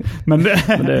litet. Men det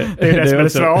är det som är det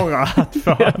svåra, att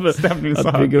få stämning så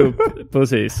hög. Att bygga upp,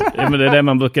 precis. Ja, men det är det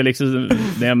man brukar liksom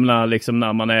nämna liksom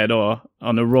när man är då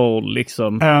on a roll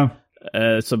liksom.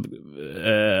 Så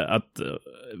att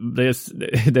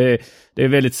det är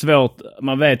väldigt svårt.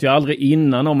 Man vet ju aldrig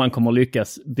innan om man kommer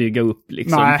lyckas bygga upp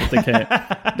liksom.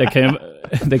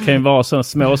 Det kan ju vara sådana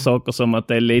små saker som att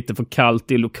det är lite för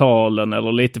kallt i lokalen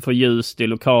eller lite för ljust i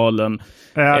lokalen.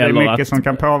 Ja, det är mycket som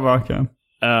kan påverka.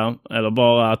 Eller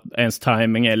bara att ens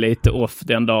timing är lite off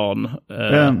den dagen.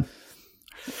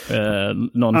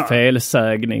 Någon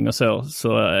felsägning och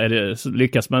så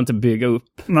lyckas man inte bygga upp.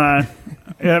 Nej,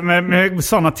 men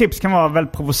sådana tips kan vara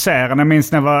väldigt provocerande. Jag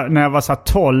minns när jag var så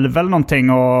 12 eller någonting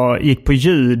och gick på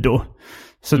judo.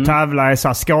 Så tävlade jag i så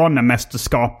här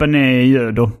Skånemästerskapen i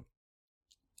judo.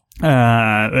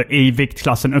 I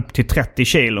viktklassen upp till 30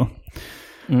 kilo.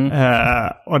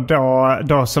 Och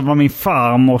då så var min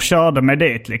farmor körde mig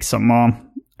dit liksom.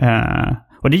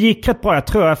 Och det gick rätt bra. Jag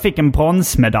tror jag fick en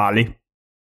bronsmedalj.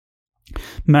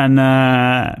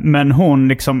 Men hon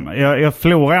liksom, jag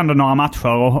förlorade ändå några matcher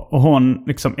och hon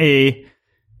liksom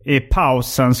i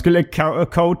pausen skulle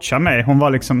coacha mig. Hon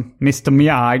var liksom Mr.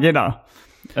 Miyagi där.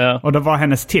 Och då var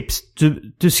hennes tips,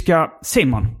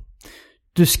 Simon,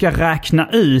 du ska räkna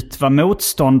ut vad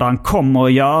motståndaren kommer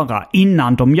att göra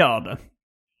innan de gör det.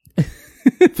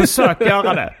 Försök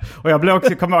göra det. Och jag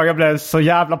blev så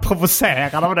jävla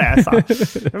provocerad av det. Så.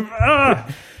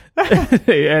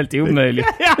 Det är helt omöjligt.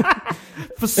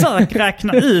 Försök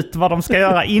räkna ut vad de ska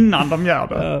göra innan de gör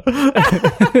det.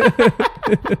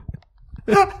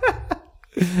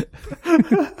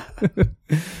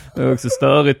 Det är också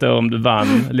störigt då om du vann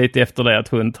lite efter det att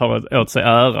hon tar åt sig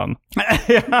äran.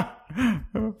 Ja,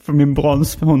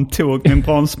 för hon tog min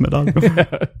bronsmedalj.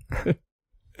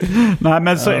 Nej,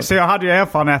 men så jag hade ju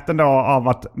erfarenheten då av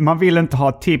att man vill inte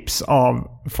ha tips av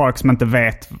folk som inte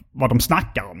vet vad de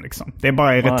snackar om liksom. Det är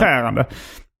bara irriterande.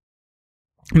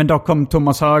 Men då kom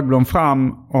Thomas Högblom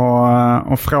fram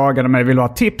och frågade mig, vill du ha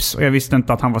tips? Och jag visste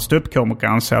inte att han var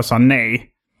ståuppkomiker, så jag sa nej.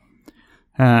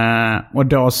 Och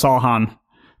då sa han,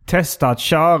 testa att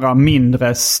köra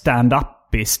mindre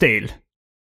stand-up i stil.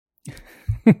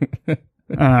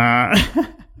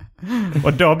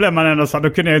 Och då blev man ändå så här, då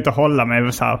kunde jag inte hålla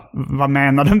mig så här, vad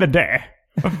menar du med det?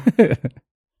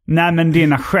 Nej, men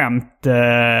dina skämt,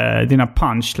 dina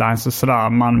punchlines och sådär,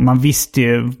 man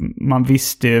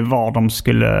visste ju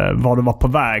var du var på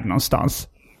väg någonstans.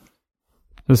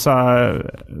 Så sa,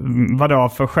 vadå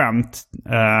för skämt?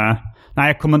 Nej,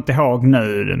 jag kommer inte ihåg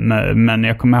nu, men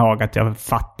jag kommer ihåg att jag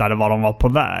fattade var de var på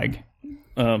väg.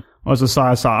 Och så sa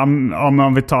jag så här,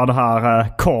 om vi tar det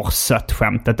här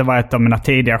korset-skämtet. Det var ett av mina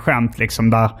tidiga skämt liksom,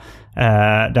 där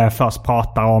jag först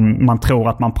pratar om, man tror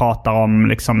att man pratar om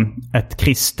liksom ett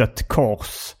kristet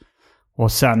kors.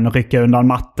 Och sen rycker undan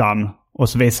mattan och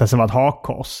så visar det sig vara ett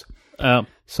hakkors.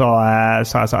 Så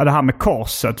jag sa, det här med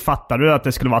korset, fattar du att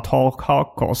det skulle vara ett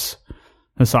hakkors?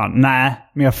 Så sa han, nej,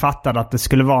 men jag fattade att det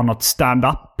skulle vara något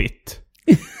stand-up-bit.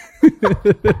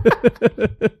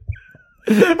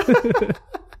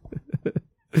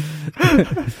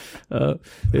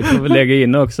 Vi får väl lägga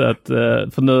in också att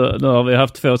för nu har vi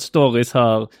haft 2 stories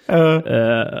här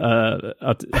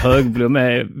att Högblom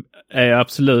är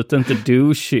absolut inte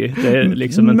douchey. Det är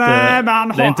liksom inte. Nej, men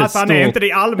han är inte det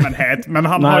i allmänhet, men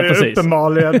han har ju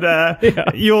uppenbarligen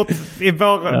gjort i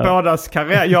bådas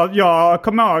karriär. Jag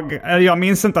kommer ihåg, jag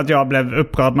minns inte att jag blev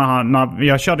upprörd när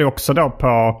jag körde också då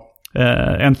på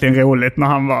Äntligen roligt när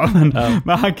han var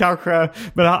men han kanske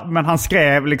men han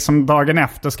skrev liksom dagen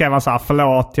efter skrev han så här,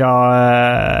 förlåt,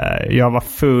 jag var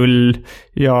full,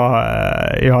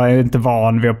 jag är inte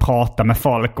van vid att prata med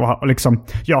folk och liksom,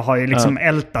 jag har ju liksom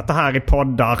ältat det här i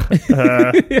poddar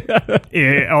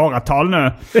i åratal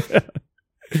nu.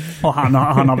 Och han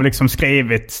har liksom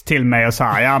skrivit till mig och så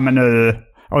här, ja men nu.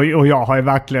 Och jag har ju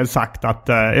verkligen sagt att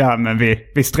men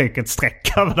vi stryker ett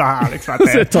streck över det här. Liksom, att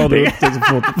så tar du upp det så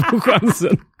fort du får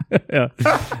chansen. Ja,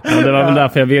 det var väl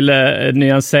därför jag ville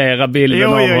nyansera bilden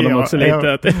av honom också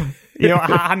lite. Jo,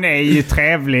 han är ju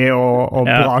trevlig och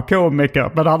bra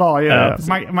komiker. Men han har ju,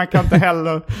 man kan inte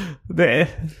heller.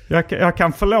 Jag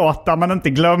kan förlåta men inte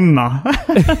glömma.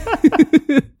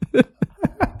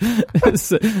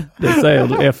 Det säger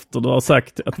du efter du har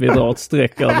sagt att vi drar ett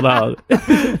streck över det här.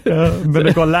 Men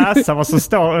det går att läsa vad som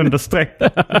står under streck.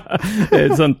 Det är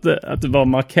sånt att du bara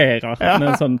markerar med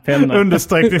en sån penna.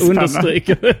 Understreckningspenna. Vi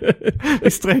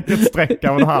sträcker ett streck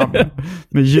över det här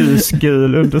med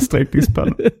ljusgul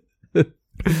understreckningspenna.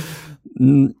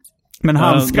 Men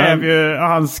han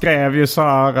skrev ju så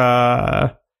här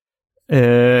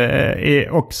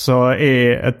också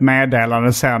i ett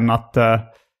meddelande sen att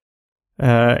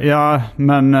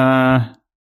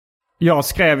jag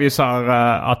skrev ju så här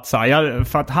att så här,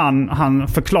 för att han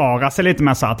förklarar sig lite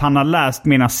med så här, att han har läst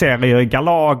mina serier i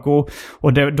Galago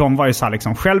och de var ju så här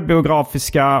liksom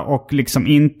självbiografiska och liksom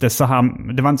inte så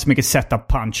här, det var inte så mycket setup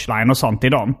punchline och sånt i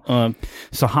dem.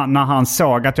 Så när han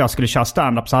såg att jag skulle köra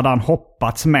stand-up så hade han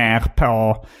hoppats mer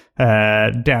på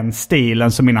den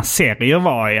stilen som mina serier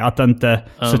var i, att inte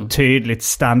så tydligt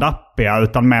stand-upiga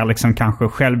utan mer liksom kanske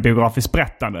självbiografiskt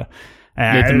berättande.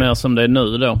 Lite mer som det är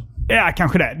nu då. Ja,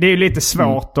 kanske det. Det är lite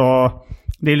svårt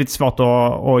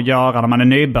att göra när man är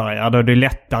nybörjare. Då det är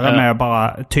lättare med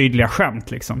bara tydliga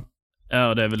skämt liksom.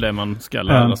 Ja, det är väl det man ska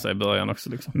lära sig i början också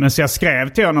liksom. Men så jag skrev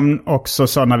till honom också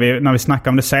så när vi snackade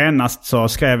om det senast så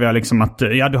skrev jag liksom att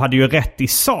du hade ju rätt i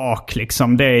sak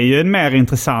liksom. Det är ju en mer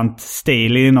intressant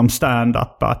stil inom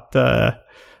stand-up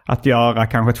att göra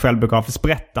kanske ett självbiografiskt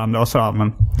berättande och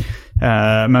så.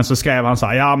 Men så skrev han så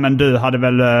här, ja men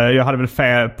jag hade väl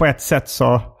fel på ett sätt,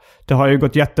 så det har ju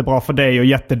gått jättebra för dig och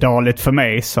jättedåligt för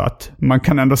mig, så att man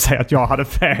kan ändå säga att jag hade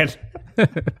fel.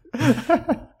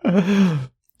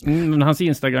 Men hans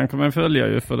Instagram kan man följa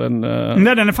ju för den.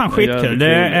 Nej, den är fan skitkul.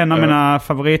 Det är en av mina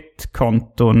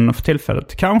favoritkonton för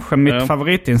tillfället. Kanske mitt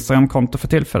favorit-Instagram-konto för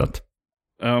tillfället.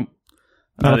 Ja.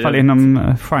 I alla fall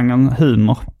inom genren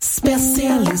humor.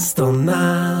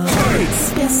 Specialisterna.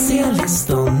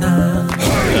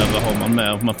 Vad har man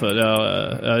mer? Man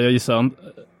följer, jag gissar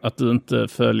att du inte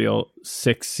följer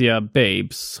sexiga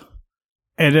babes.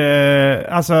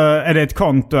 Är det ett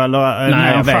konto eller?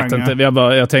 Nej, jag vet inte.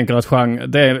 Jag tänker att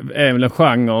det är väl en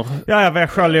genre. Ja,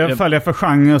 jag följer för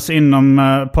genres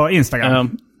inom på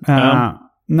Instagram.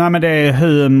 Nej, men det är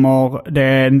humor, det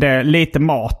är lite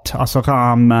mat, alltså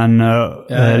ramen,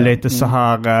 lite så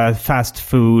här fast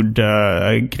food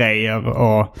grejer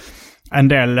och en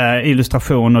del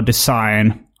illustration och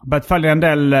design. Jag följer en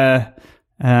del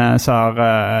så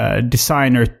här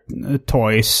designer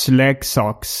toys,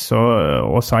 leksaks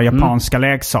och så här japanska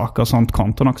leksaker och sånt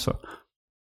konton också.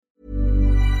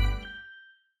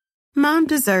 Mom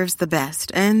deserves the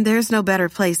best, and there's no better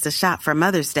place to shop for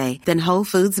Mother's Day than Whole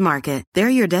Foods Market. They're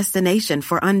your destination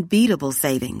for unbeatable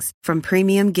savings, from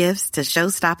premium gifts to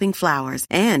show-stopping flowers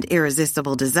and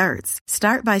irresistible desserts.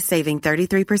 Start by saving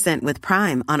 33% with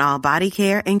Prime on all body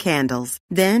care and candles.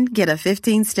 Then get a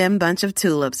 15-stem bunch of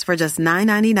tulips for just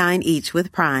 $9.99 each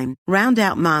with Prime. Round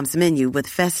out Mom's menu with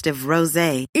festive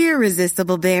rosé,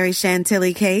 irresistible berry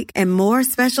chantilly cake, and more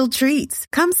special treats.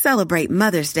 Come celebrate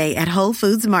Mother's Day at Whole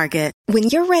Foods Market. When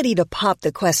you're ready to pop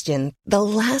the question, the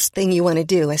last thing you want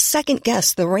to do is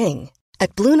second-guess the ring.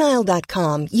 At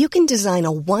BlueNile.com, you can design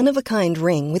a one-of-a-kind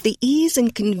ring with the ease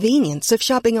and convenience of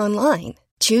shopping online.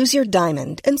 Choose your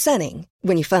diamond and setting.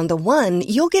 When you find the one,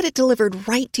 you'll get it delivered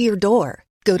right to your door.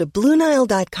 Go to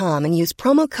BlueNile.com and use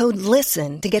promo code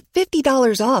LISTEN to get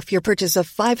 $50 off your purchase of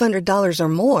 $500 or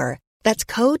more. That's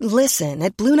code LISTEN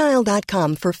at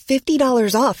BlueNile.com for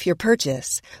 $50 off your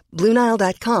purchase.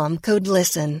 BlueNile.com, code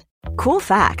LISTEN. Cool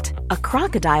fact, a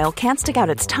crocodile can't stick out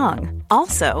its tongue.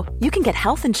 Also, you can get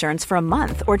health insurance for a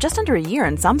month or just under a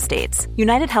year in some states.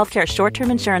 United Healthcare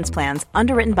short-term insurance plans,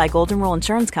 underwritten by Golden Rule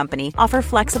Insurance Company, offer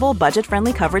flexible,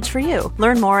 budget-friendly coverage for you.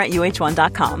 Learn more at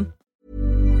uh1.com.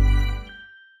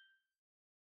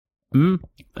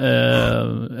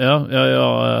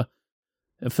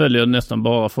 Jag följer nästan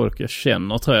bara folk jag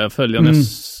känner, tror jag. Jag följer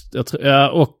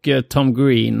och Tom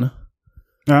Green.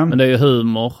 Ja. Men det är ju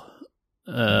humor.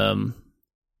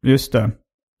 Just det.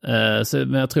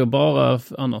 Men jag tror bara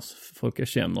annars folk jag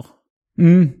känner.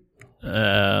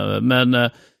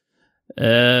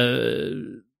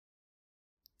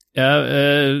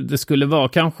 Det skulle vara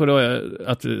kanske då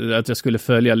att jag skulle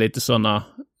följa lite sådana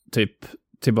typ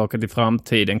Tillbaka till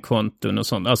framtiden, konton och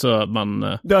sånt. Alltså man...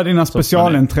 Det är dina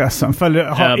specialintressen.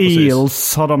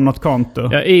 Eels, har de något konto?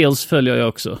 Ja, Eels följer jag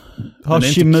också. Har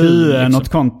Shenmue liksom något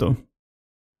konto?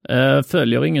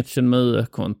 Följer inget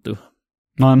Shenmue-konto.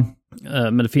 Nej.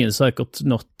 Men det finns säkert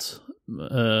något.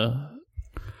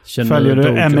 Följer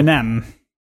du Eminem?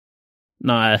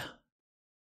 Nej.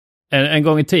 En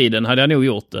gång i tiden hade jag nog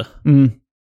gjort det.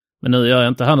 Men nu gör jag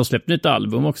inte. Han har släppt nytt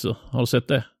album också. Har du sett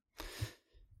det?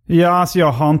 Ja, alltså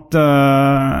jag har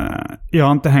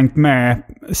inte hängt med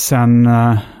sen...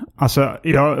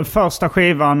 första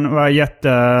skivan var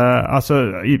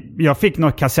jag fick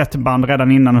något kassettband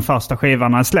redan innan den första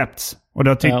skivan hade släppts. Och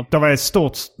då det var ett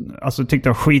stort... Alltså tyckte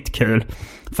jag var skitkul.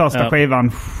 Första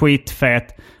skivan skitfet.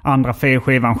 Andra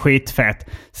skivan skitfet.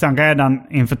 Sen redan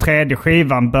inför tredje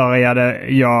skivan började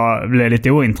jag bli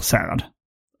lite ointresserad.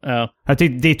 Ja. Jag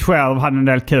tyckte D12 hade en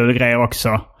del kul grejer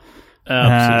också.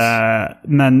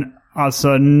 Men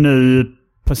alltså nu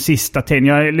på sista tiden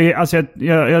jag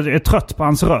är trött på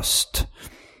hans röst.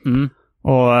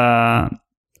 Och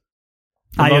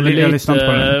jag lyssnar inte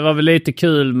på det. Det var väl lite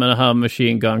kul med det här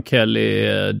Machine Gun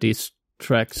Kelly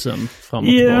diss-tracksen fram och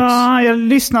tillbaks. Ja, jag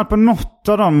lyssnade på något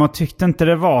av dem och tyckte inte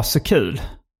det var så kul.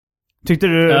 Tyckte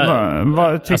du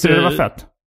det var fett?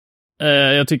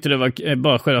 Jag tyckte det var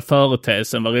bara själva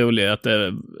företeelsen var rolig, att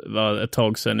det var ett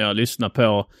tag sedan jag lyssnade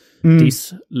på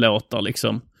diss-låtar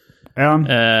liksom. Ja.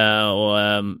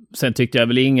 Sen tyckte jag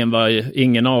väl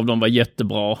ingen av dem var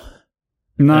jättebra.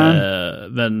 Nej.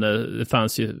 Men det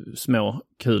fanns ju små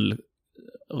kul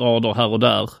rader här och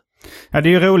där. Ja, det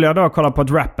är ju roligare då att kolla på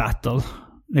ett rap battle.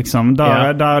 Liksom,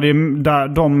 där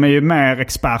de är ju mer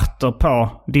experter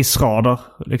på dissrader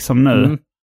liksom nu.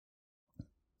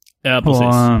 Ja,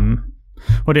 precis.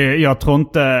 Och jag tror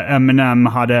inte Eminem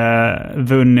hade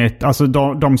vunnit, alltså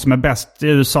de som är bäst i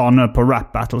USA nu på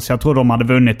rap battles, jag tror de hade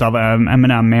vunnit av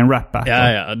Eminem i en rap battle.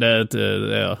 Ja, det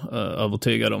är jag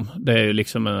övertygad om. Det är ju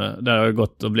liksom, det har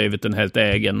gått och blivit en helt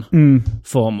egen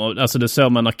form. Alltså det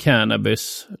såg man när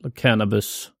Cannabis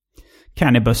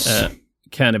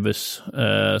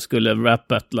skulle rap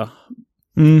battla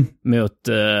mot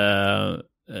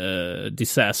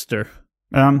Disaster.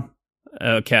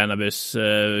 Cannabis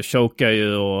chokar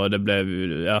ju och det blev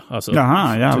ju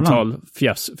total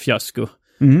fiasko.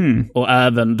 Och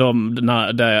även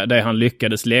det han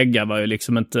lyckades lägga var ju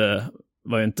liksom inte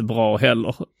bra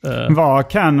heller. Var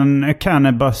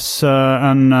Cannabis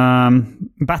en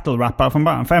battle-rappare från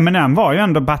början? För Eminem var ju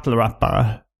ändå battle-rappare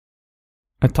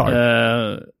ett tag.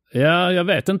 Ja, jag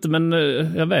vet inte, men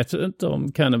jag vet inte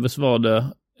om Cannabis var det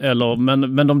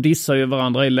Men de dissar ju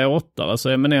varandra i låtar, alltså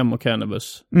Eminem och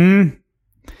Cannabis. Mm.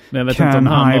 Men jag vet inte om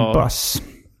han var... Bus.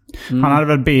 Han hade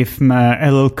väl beef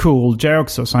med LL Cool J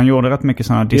också, så han gjorde rätt mycket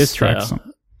sådana diss tracks. Ja.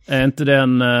 Är inte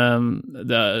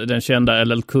den kända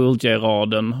LL Cool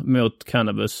J-raden mot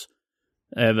Cannabis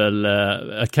är väl...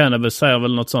 Cannabis säger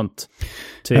väl något sånt.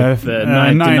 Typ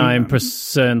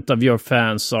 99% of your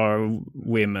fans are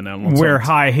women eller något Wear sånt.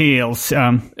 high heels.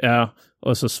 Ja,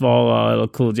 och så svarar LL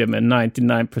Cool J med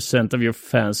 99% of your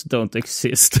fans don't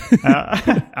exist. Ja,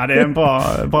 det är en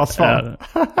bra svar.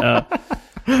 Ja.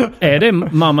 Är det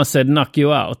Mama Said Knock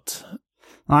You Out?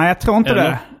 Nej, jag tror inte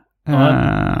det.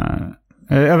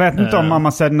 Jag vet inte om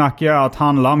Mama Said Knock You Out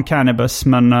handlar om Cannabis,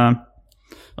 men... men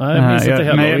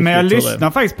jag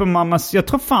lyssnar faktiskt på Mammas... Jag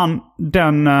tror fan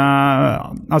den...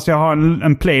 alltså jag har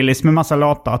en playlist med massa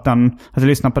låtar att jag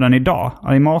lyssnar på den idag,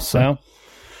 i morse. Ja.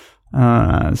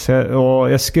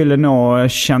 Och jag skulle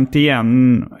nog känt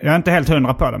igen... Jag är inte helt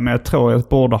 100 på det, men jag tror jag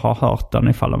borde ha hört den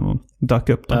ifall den dök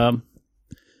upp där.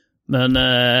 Men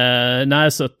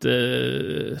nej, så att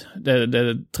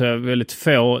det tror jag väldigt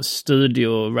få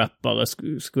studiorappare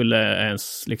skulle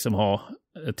ens liksom ha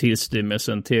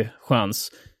tillstymmelsen till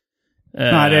chans.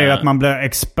 Nej, det är ju att man blir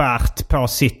expert på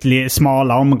sitt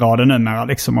smala område numera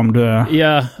liksom, om du...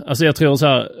 Ja, alltså jag tror så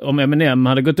här, om Eminem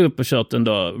hade gått upp och kört en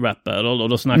rap battle, och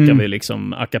då snackar vi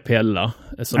liksom a cappella,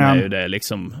 som är ju det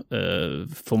liksom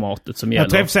formatet som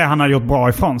gäller. Jag tror att han hade gjort bra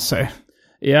ifrån sig.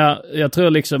 Ja, jag tror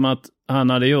liksom att han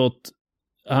hade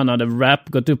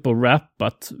gått upp och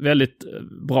rappat väldigt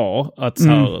bra. Att så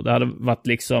här, det hade varit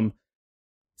liksom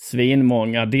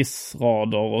svinmånga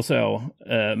dissrader och så.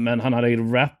 Men han hade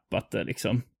ju rappat det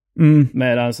liksom.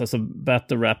 Medan alltså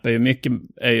battle rap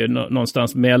är ju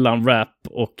någonstans mellan rap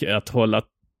och att hålla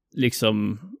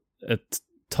liksom ett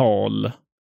tal.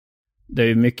 Det är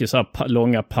ju mycket så här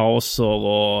långa pauser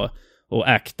och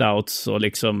act-outs och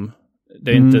liksom...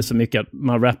 Det är inte så mycket att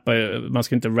man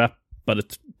ska inte rappa det.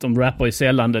 De rappar ju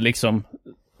sällan det liksom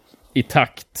i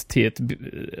takt till ett...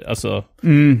 Alltså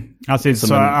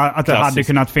så att det hade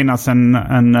kunnat finnas en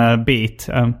beat.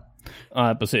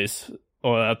 Ja, precis.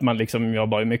 Och att man liksom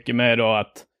jobbar ju mycket med då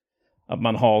att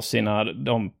man har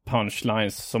de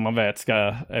punchlines som man vet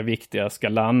är viktiga ska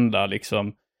landa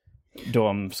liksom.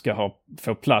 De ska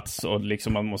få plats och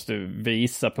liksom man måste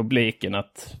visa publiken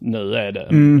att nu är det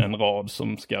en rad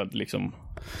som ska liksom...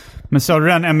 Men så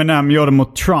den Eminem gjorde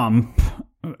mot Trump,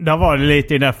 där var det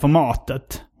lite i det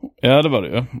formatet. Ja, det var det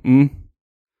ju.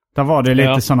 Där var det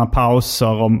lite sådana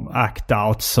pauser om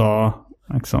act-outs och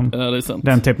liksom, det är sant.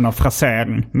 Den typen av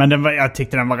frasering. Men jag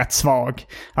tyckte den var rätt svag.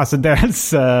 Alltså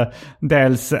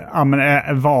dels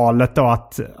valet då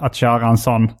att köra en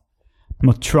sån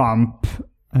mot Trump.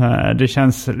 Det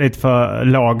känns lite för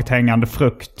lågt hängande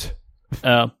frukt.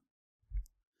 Ja.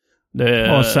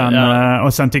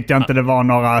 Och sen tyckte jag inte det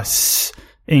var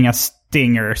inga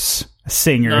singers.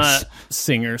 Nej,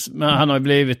 singers. Men han har ju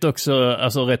blivit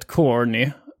också rätt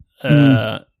corny.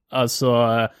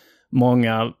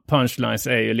 Många punchlines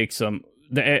är ju liksom...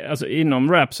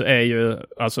 inom rap så är ju...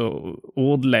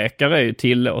 ordlekar är ju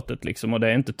tillåtet liksom. Och det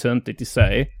är inte töntigt i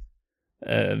sig.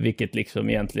 Vilket liksom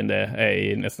egentligen det är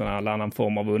i nästan all annan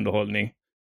form av underhållning.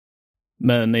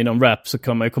 Men inom rap så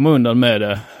kan man ju komma undan med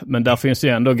det. Men där finns ju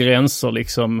ändå gränser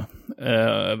liksom.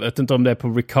 Jag vet inte om det är på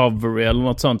Recovery eller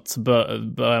något sånt. Så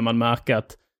börjar man märka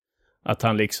att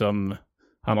han liksom...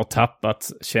 Han har tappat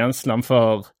känslan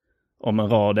för om en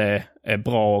rad är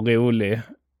bra och rolig.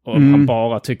 Och han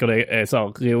bara tycker det är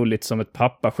så roligt som ett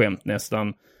pappaskämt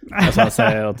nästan. Alltså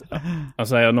han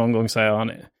säger någon gång säger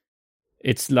han...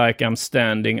 It's like I'm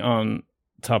standing on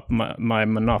top my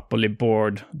Monopoly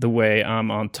board the way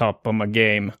I'm on top of my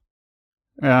game.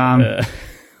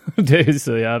 Det är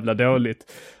så jävla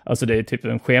dåligt. Alltså det är typ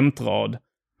en skämtrad.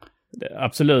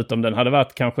 Absolut, om den hade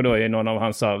varit kanske då i någon av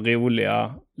hans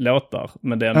roliga låtar.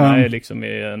 Men den är liksom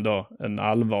ändå en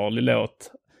allvarlig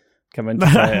låt. Kan man inte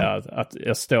säga att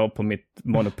jag står på mitt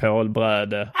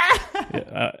monopolbräde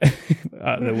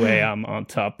the way I'm on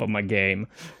top of my game.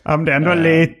 Men det är ändå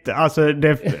lite, alltså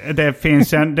det finns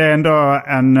det är ändå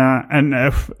en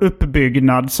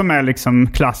uppbyggnad som är liksom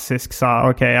klassisk så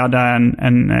okej, det är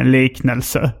en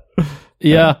liknelse.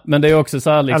 Ja, men det är också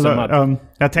så här liksom att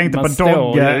jag tänkte på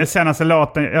Dogge, senaste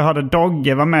låten, jag hörde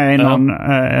Dogge var med i någon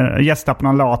gästa på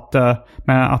någon låt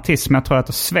med artist som jag tror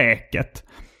heter Sveket.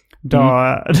 Då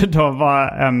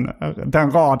var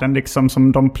den raden liksom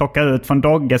som de plockade ut från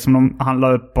Dogge som han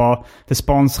la upp på det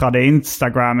sponsrade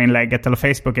Instagram-inlägget eller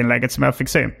Facebook-inlägget som jag fick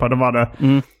syn på. Då var det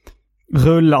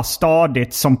rullar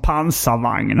stadigt som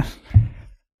pansarvagn.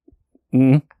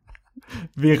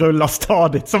 Vi rullar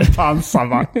stadigt som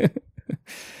pansarvagn.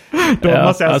 Då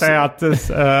måste jag säga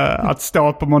att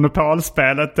stå på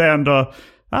monopolspelet är ändå...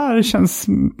 det känns...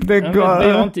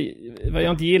 Vad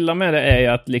jag inte gillar med det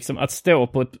är att, liksom, att stå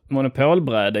på ett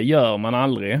monopolbräde gör man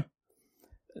aldrig.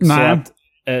 Nej. Så att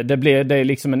det är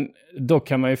liksom då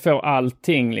kan man ju få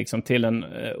allting liksom till en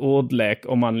ordlek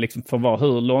om man liksom får vara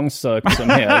hur långsökt som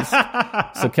helst.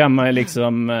 Så kan man ju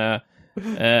liksom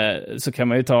så kan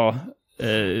man ju ta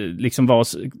liksom vara,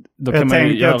 då kan man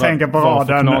ju göra. Jag tänker på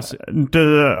raden,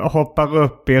 du hoppar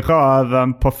upp i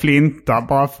röven på flinta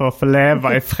bara för att få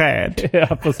leva i fred.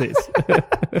 Ja, precis.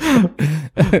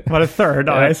 Var det Third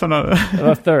Eye som... Det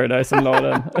var Third Eye som la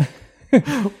den.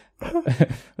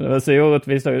 Det var så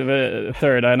orättvist.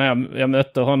 Third Eye när jag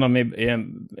mötte honom i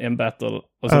en battle.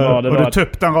 Och så var det och du tog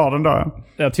upp den raden då?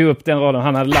 Jag tog upp den raden.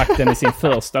 Han hade lagt den i sin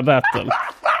första battle.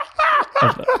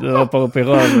 Du hoppar upp i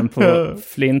röven på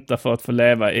flinta för att få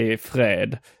leva i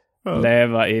fred.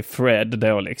 Leva i Fred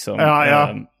då liksom. Ja.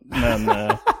 Men...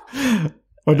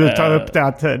 och du tar upp det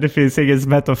att det finns ingen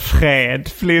som heter Fred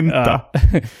Flinta. Ja.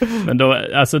 Men då,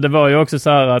 alltså det var ju också så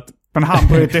här att... Men han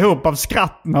bryter ihop av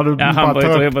skratt när du bara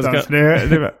tar upp den.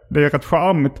 Det är rätt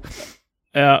charmigt.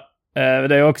 Ja,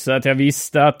 det är också att jag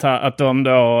visste att de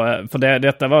då... För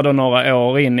detta var då några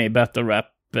år in i Battle Rap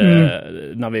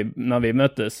när vi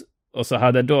möttes. Och så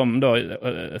hade de då,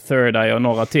 Third Eye och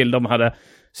några till, de hade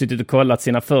suttit och kollat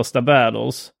sina första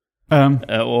battles.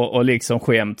 Och liksom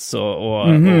skämts och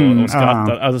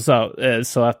skrattat. Alltså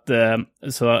så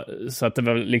att det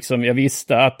var liksom, jag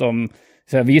visste att de...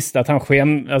 Så jag visste att han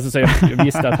alltså så jag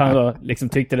visste att han då liksom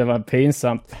tyckte det var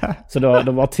pinsamt. Så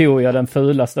då bara tog jag den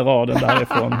fulaste raden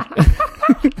därifrån.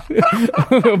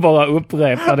 Och bara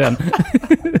upprepa den.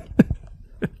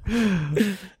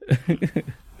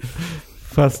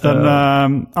 Fast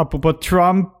apropå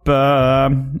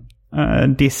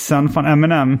Trump-dissen från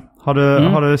Eminem.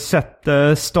 Har du sett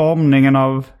stormningen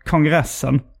av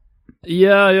kongressen?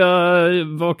 Ja, jag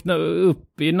vaknade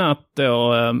upp i natt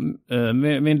då.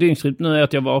 Min dygnsrytm nu är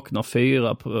att jag vaknar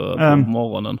 4 på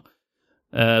morgonen.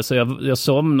 Så jag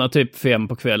somnar typ 5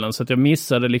 på kvällen. Så att jag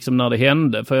missade liksom när det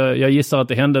hände. För jag gissar att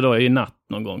det hände då i natt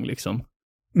någon gång liksom.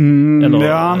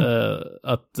 Eller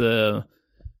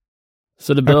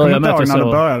så det började med att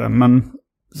jag började, men...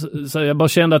 Så jag bara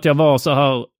kände att jag var så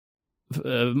här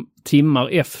timmar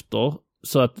efter.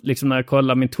 Så att liksom när jag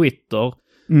kollade min Twitter...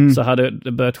 Så hade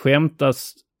det börjat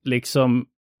skämtas liksom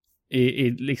i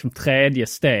liksom 3:e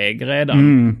steg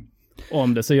redan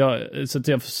om det. Så jag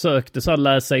försökte så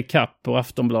läsa i kapp på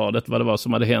Aftonbladet vad det var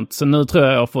som hade hänt. Så nu tror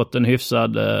jag har fått en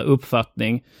hyfsad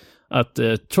uppfattning att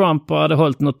Trump hade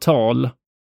hållit något tal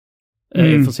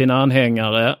inför sina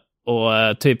anhängare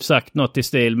och typ sagt något i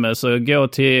stil med så gå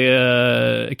till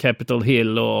Capitol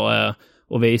Hill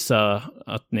och visa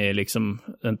att ni liksom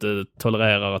inte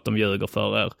tolererar att de ljuger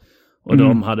för er. Och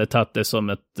de hade tagit det som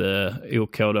ett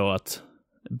OK då att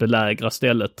belägra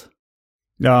stället.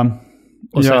 Ja.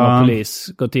 Och sen har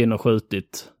polis gått in och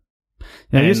skjutit.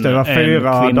 Ja, just det var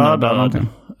 4 döda.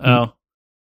 Ja.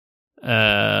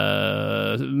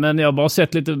 Men jag har bara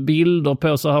sett lite bilder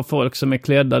på så här folk som är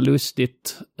klädda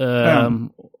lustigt.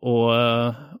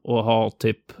 Och har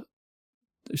typ...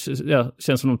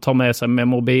 känns som de tar med sig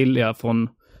memorabilia från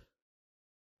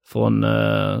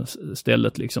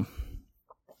stället liksom.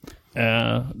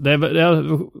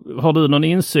 Har du någon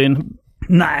insyn?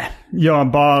 Nej,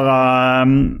 jag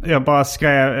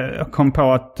kom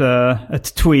på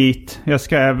ett tweet. Jag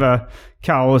skrev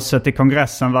kaoset i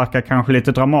kongressen verkar kanske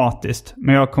lite dramatiskt.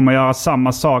 Men jag kommer göra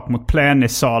samma sak mot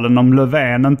plenissalen om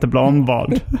Löfven inte blir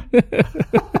omvald.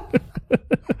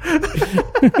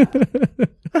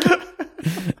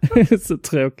 Så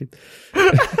tråkigt.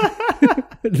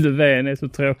 Löfven är så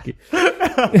tråkig.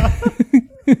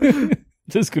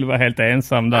 Du skulle vara helt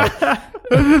ensam där.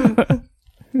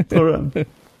 Tror du?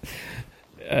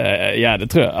 Ja, det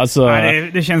tror jag. Alltså,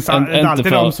 det känns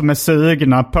alltid de som är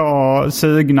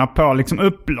sugna på liksom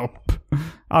upplopp.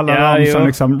 Alla de som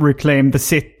liksom reclaim the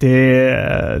city.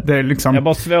 Det är liksom... Jag har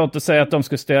bara svårt att säga att de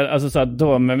ska ställa... Alltså så att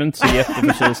de är väl inte så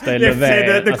jätteförtjusta i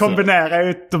Löfven. Det kombinerar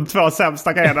ut de 2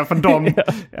 sämsta grejerna för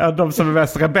de som är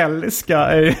mest rebelliska.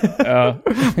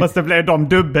 Fast det blir de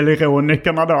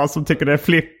dubbelironikerna då som tycker det är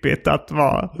flippigt att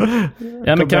vara...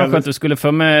 Ja, men kanske att du skulle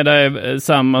få med dig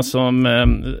samma som...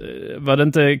 var det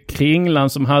inte Kringlan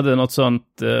som hade något sånt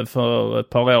för ett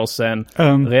par år sedan?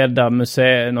 Rädda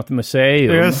något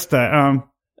museum. Just det,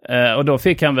 och då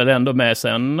fick han väl ändå med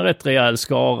sig en rätt rejäl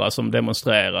skara som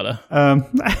demonstrerade.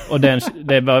 Och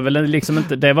det var väl liksom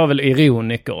inte, det var väl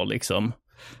ironiker liksom.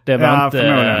 Det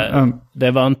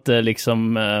var inte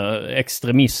liksom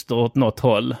extremister åt något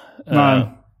håll.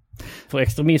 För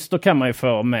extremister kan man ju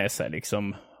få med sig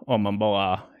liksom om man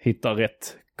bara hittar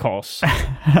rätt kas.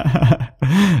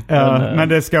 Men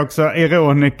det ska också,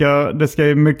 ironiker, det ska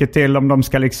ju mycket till om de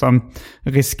ska liksom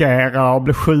riskera att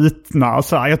bli skjutna och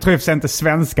så. Jag tror inte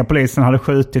svenska polisen hade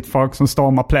skjutit folk som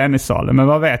stormar plenisalen, men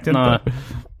vad vet jag inte.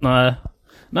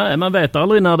 Nej, man vet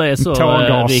aldrig när det är så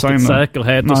riktigt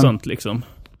säkerhet och sånt liksom.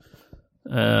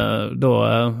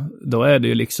 Då är det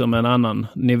ju liksom en annan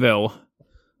nivå.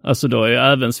 Alltså då är ju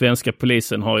även svenska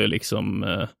polisen har ju liksom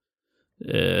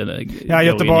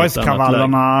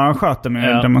Göteborgskravallerna sköter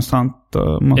med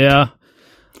demonstranter mot. Ja,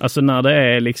 alltså när det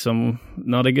är liksom,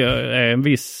 när det är en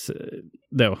viss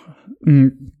då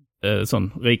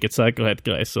sån rikets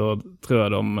säkerhetsgrej, så tror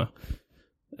jag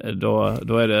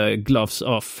då är det gloves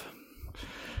off.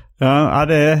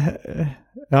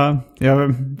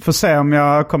 Jag får se om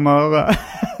jag kommer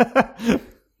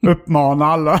uppmana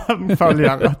alla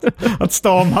följare att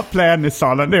storma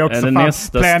plenisalen. Det är också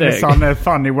plenisalen är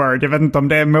funny word. Jag vet inte om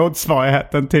det är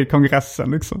motsvarigheten till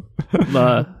kongressen liksom.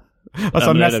 Nej.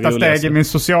 Alltså nästa steg i min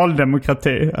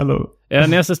socialdemokrati, eller? Ja,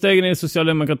 nästa steg i min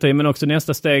socialdemokrati, men också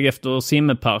nästa steg efter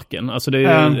Simmeparken. Alltså det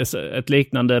är ju ett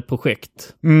liknande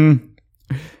projekt.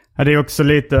 Ja, det är också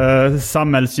lite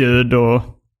samhällsljud och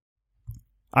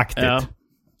aktigt. Ja.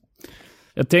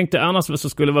 Jag tänkte annars så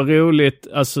skulle det vara roligt,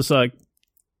 alltså så här,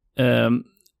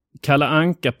 Kalle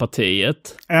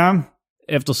Anka-partiet. Ja.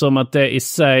 Eftersom att det i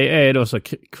sig är då så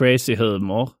crazy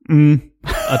humor.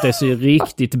 Att det är så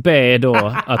riktigt B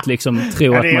då, att liksom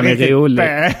tro att man är rolig.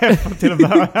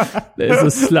 Det är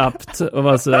så slappt. Och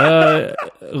bara så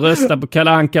rösta på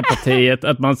Kalle Anka-partiet,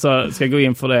 att man så ska gå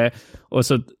in för det. Och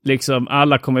så liksom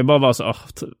alla kommer ju bara vara så,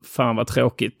 fan vad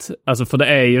tråkigt. Alltså för det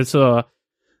är ju så,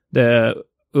 det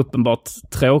uppenbart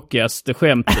tråkigaste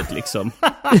skämtet liksom.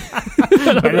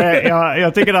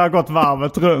 Jag tycker det har gått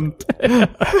varvet runt.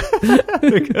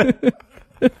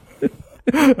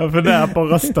 Jag funderar på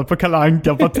att rösta på Kalle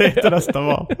Anka-partiet nästa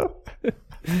val.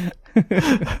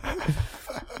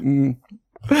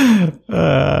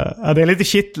 Det är lite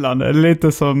kittlande. Det är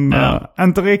lite som,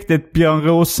 inte riktigt Björn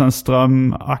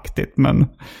Rosenström-aktigt,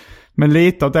 men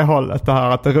lite åt det hållet, det här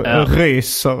att det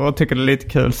ryser och tycker det är lite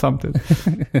kul samtidigt.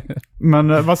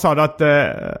 Men vad sa du att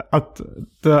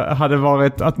det hade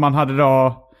varit, att man hade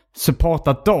då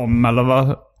supportat dem, eller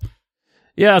vad?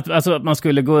 Ja, alltså att man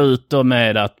skulle gå ut då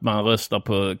med att man röstar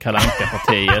på Kalle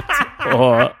Anka-partiet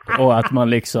och att man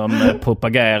liksom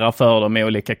propagerar för dem i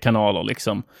olika kanaler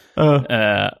liksom.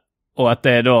 Och att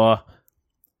det är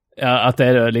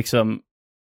då liksom,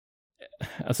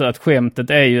 alltså att skämtet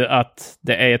är ju att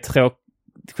det är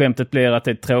skämtet blir att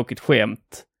det är ett tråkigt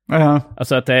skämt.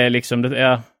 Alltså att det är liksom, det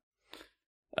är,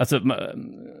 alltså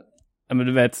men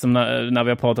du vet, som när vi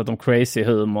har pratat om crazy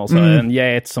humor, så en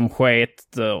get som sket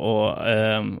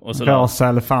och sådär. Rosa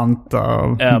elefanter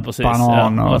och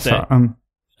bananer och så.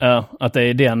 Att det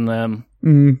är den...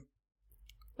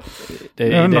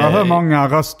 Jag undrar hur många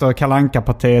röster Kalle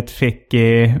Anka-partiet fick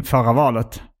i förra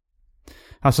valet.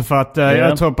 Alltså för att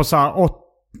jag tror på så här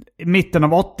mitten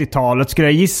av 80-talet skulle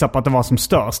jag gissa på att det var som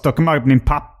störst. Då kom jag ihåg att min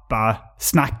pappa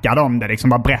snackade om det, liksom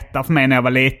bara berättade för mig när jag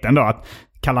var liten då att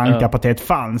Kalle Anka-partiet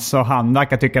fanns, och han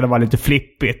verkar tycka det var lite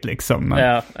flippigt liksom.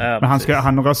 Men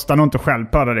han röstade nog inte själv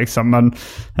på det liksom, men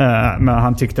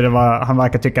han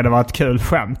verkar tycka det var ett kul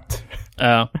skämt.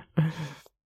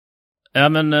 Ja,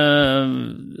 men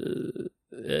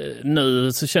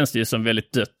nu så känns det ju som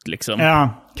väldigt dött liksom. Ja,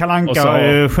 Kalle Anka har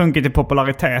ju sjunkit i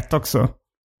popularitet också.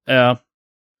 Ja.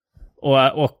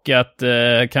 Och att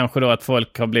kanske då att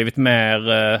folk har blivit mer,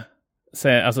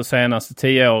 alltså senaste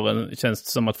 10 åren känns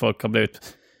det som att folk har blivit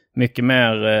mycket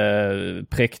mer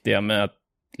präktiga med att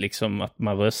liksom att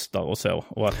man röstar och så,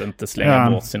 och att inte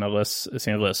slänga bort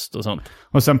sin röst och sånt.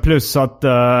 Och sen plus att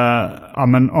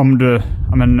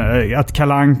att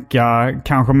Kalle Anka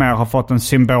kanske mer har fått en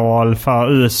symbol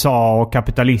för USA och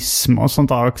kapitalism och sånt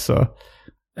där också.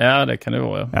 Ja, det kan det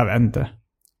vara. Jag vet inte.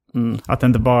 Att det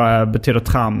inte bara betyder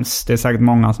trams. Det är säkert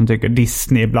många som tycker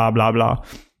Disney bla bla bla.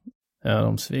 Ja,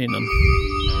 de svinen.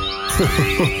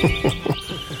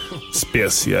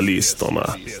 Specialisterna.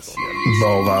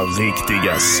 Bara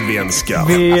riktiga svenskar.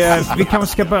 Vi kanske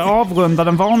ska börja avrunda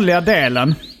den vanliga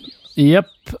delen. Japp.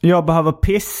 Jag behöver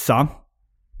pissa.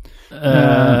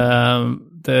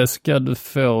 Det ska du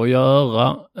få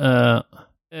göra.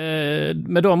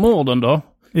 Med de orden då?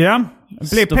 Ja,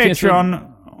 bli Patreon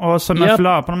och så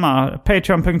fylla på de här.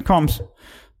 Patreon.com.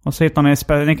 Och så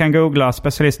hittar ni kan googla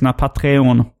specialisterna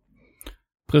Patreon.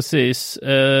 Precis.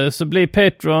 Så blir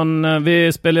Patreon.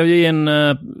 Vi spelar ju in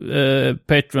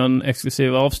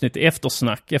Patreon-exklusiva avsnitt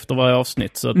eftersnack efter varje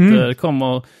avsnitt. Så att det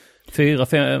kommer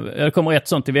 4-5, det kommer ett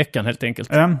sånt i veckan helt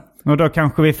enkelt. Och då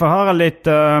kanske vi får höra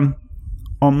lite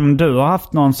om du har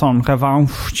haft någon sån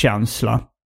revanschkänsla.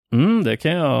 Det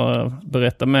kan jag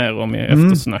berätta mer om i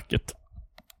eftersnacket.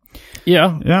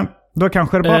 Ja, då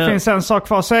kanske det bara finns en sak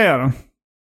kvar att säga då.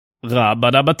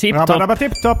 Rabba-dabba tipp-topp. Rabba-dabba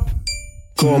tipp-topp.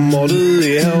 Kommer du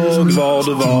ihåg var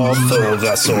du var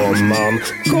förra sommaren?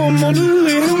 Kommer du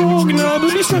ihåg när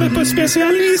du lyssnade på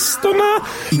specialisterna?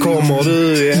 Kommer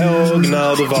du ihåg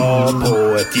när du var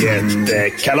på ett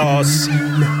jättekalas?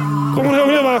 Kommer du ihåg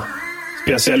det, va?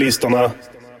 Specialisterna,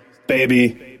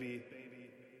 baby.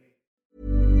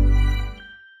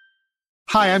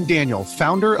 Hi, I'm Daniel,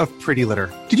 founder of Pretty Litter.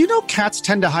 Did you know cats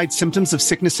tend to hide symptoms of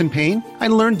sickness and pain? I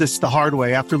learned this the hard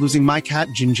way after losing my cat,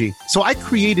 Gingy. So I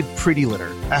created Pretty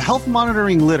Litter, a health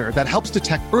monitoring litter that helps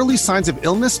detect early signs of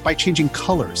illness by changing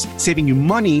colors, saving you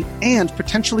money and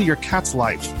potentially your cat's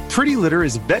life. Pretty Litter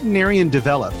is veterinarian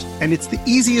developed, and it's the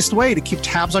easiest way to keep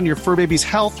tabs on your fur baby's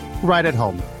health right at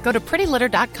home. Go to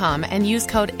prettylitter.com and use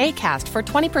code ACAST for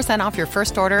 20% off your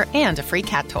first order and a free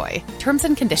cat toy. Terms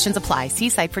and conditions apply. See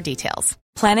site for details.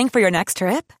 Planning for your next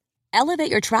trip?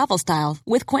 Elevate your travel style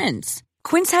with Quince.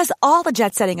 Quince has all the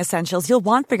jet-setting essentials you'll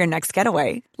want for your next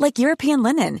getaway, like European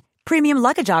linen, premium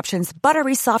luggage options,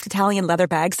 buttery soft Italian leather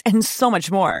bags, and so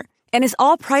much more. And is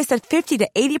all priced at 50 to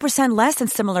 80% less than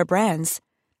similar brands.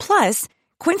 Plus,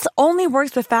 Quince only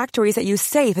works with factories that use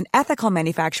safe and ethical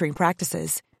manufacturing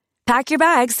practices. Pack your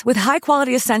bags with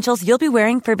high-quality essentials you'll be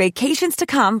wearing for vacations to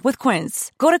come with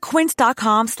Quince. Go to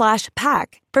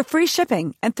quince.com/pack for free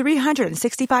shipping and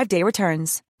 365-day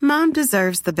returns. Mom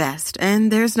deserves the best, and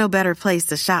there's no better place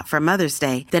to shop for Mother's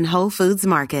Day than Whole Foods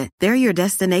Market. They're your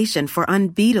destination for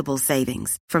unbeatable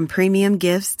savings, from premium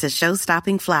gifts to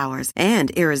show-stopping flowers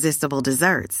and irresistible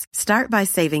desserts. Start by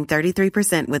saving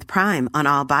 33% with Prime on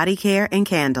all body care and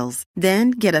candles.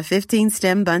 Then get a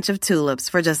 15-stem bunch of tulips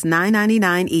for just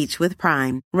 $9.99 each with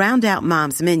Prime. Round out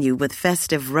Mom's menu with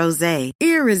festive rosé,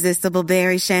 irresistible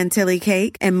berry chantilly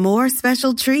cake, and more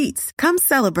special treats. Come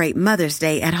celebrate Mother's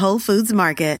Day at Whole Foods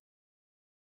Market.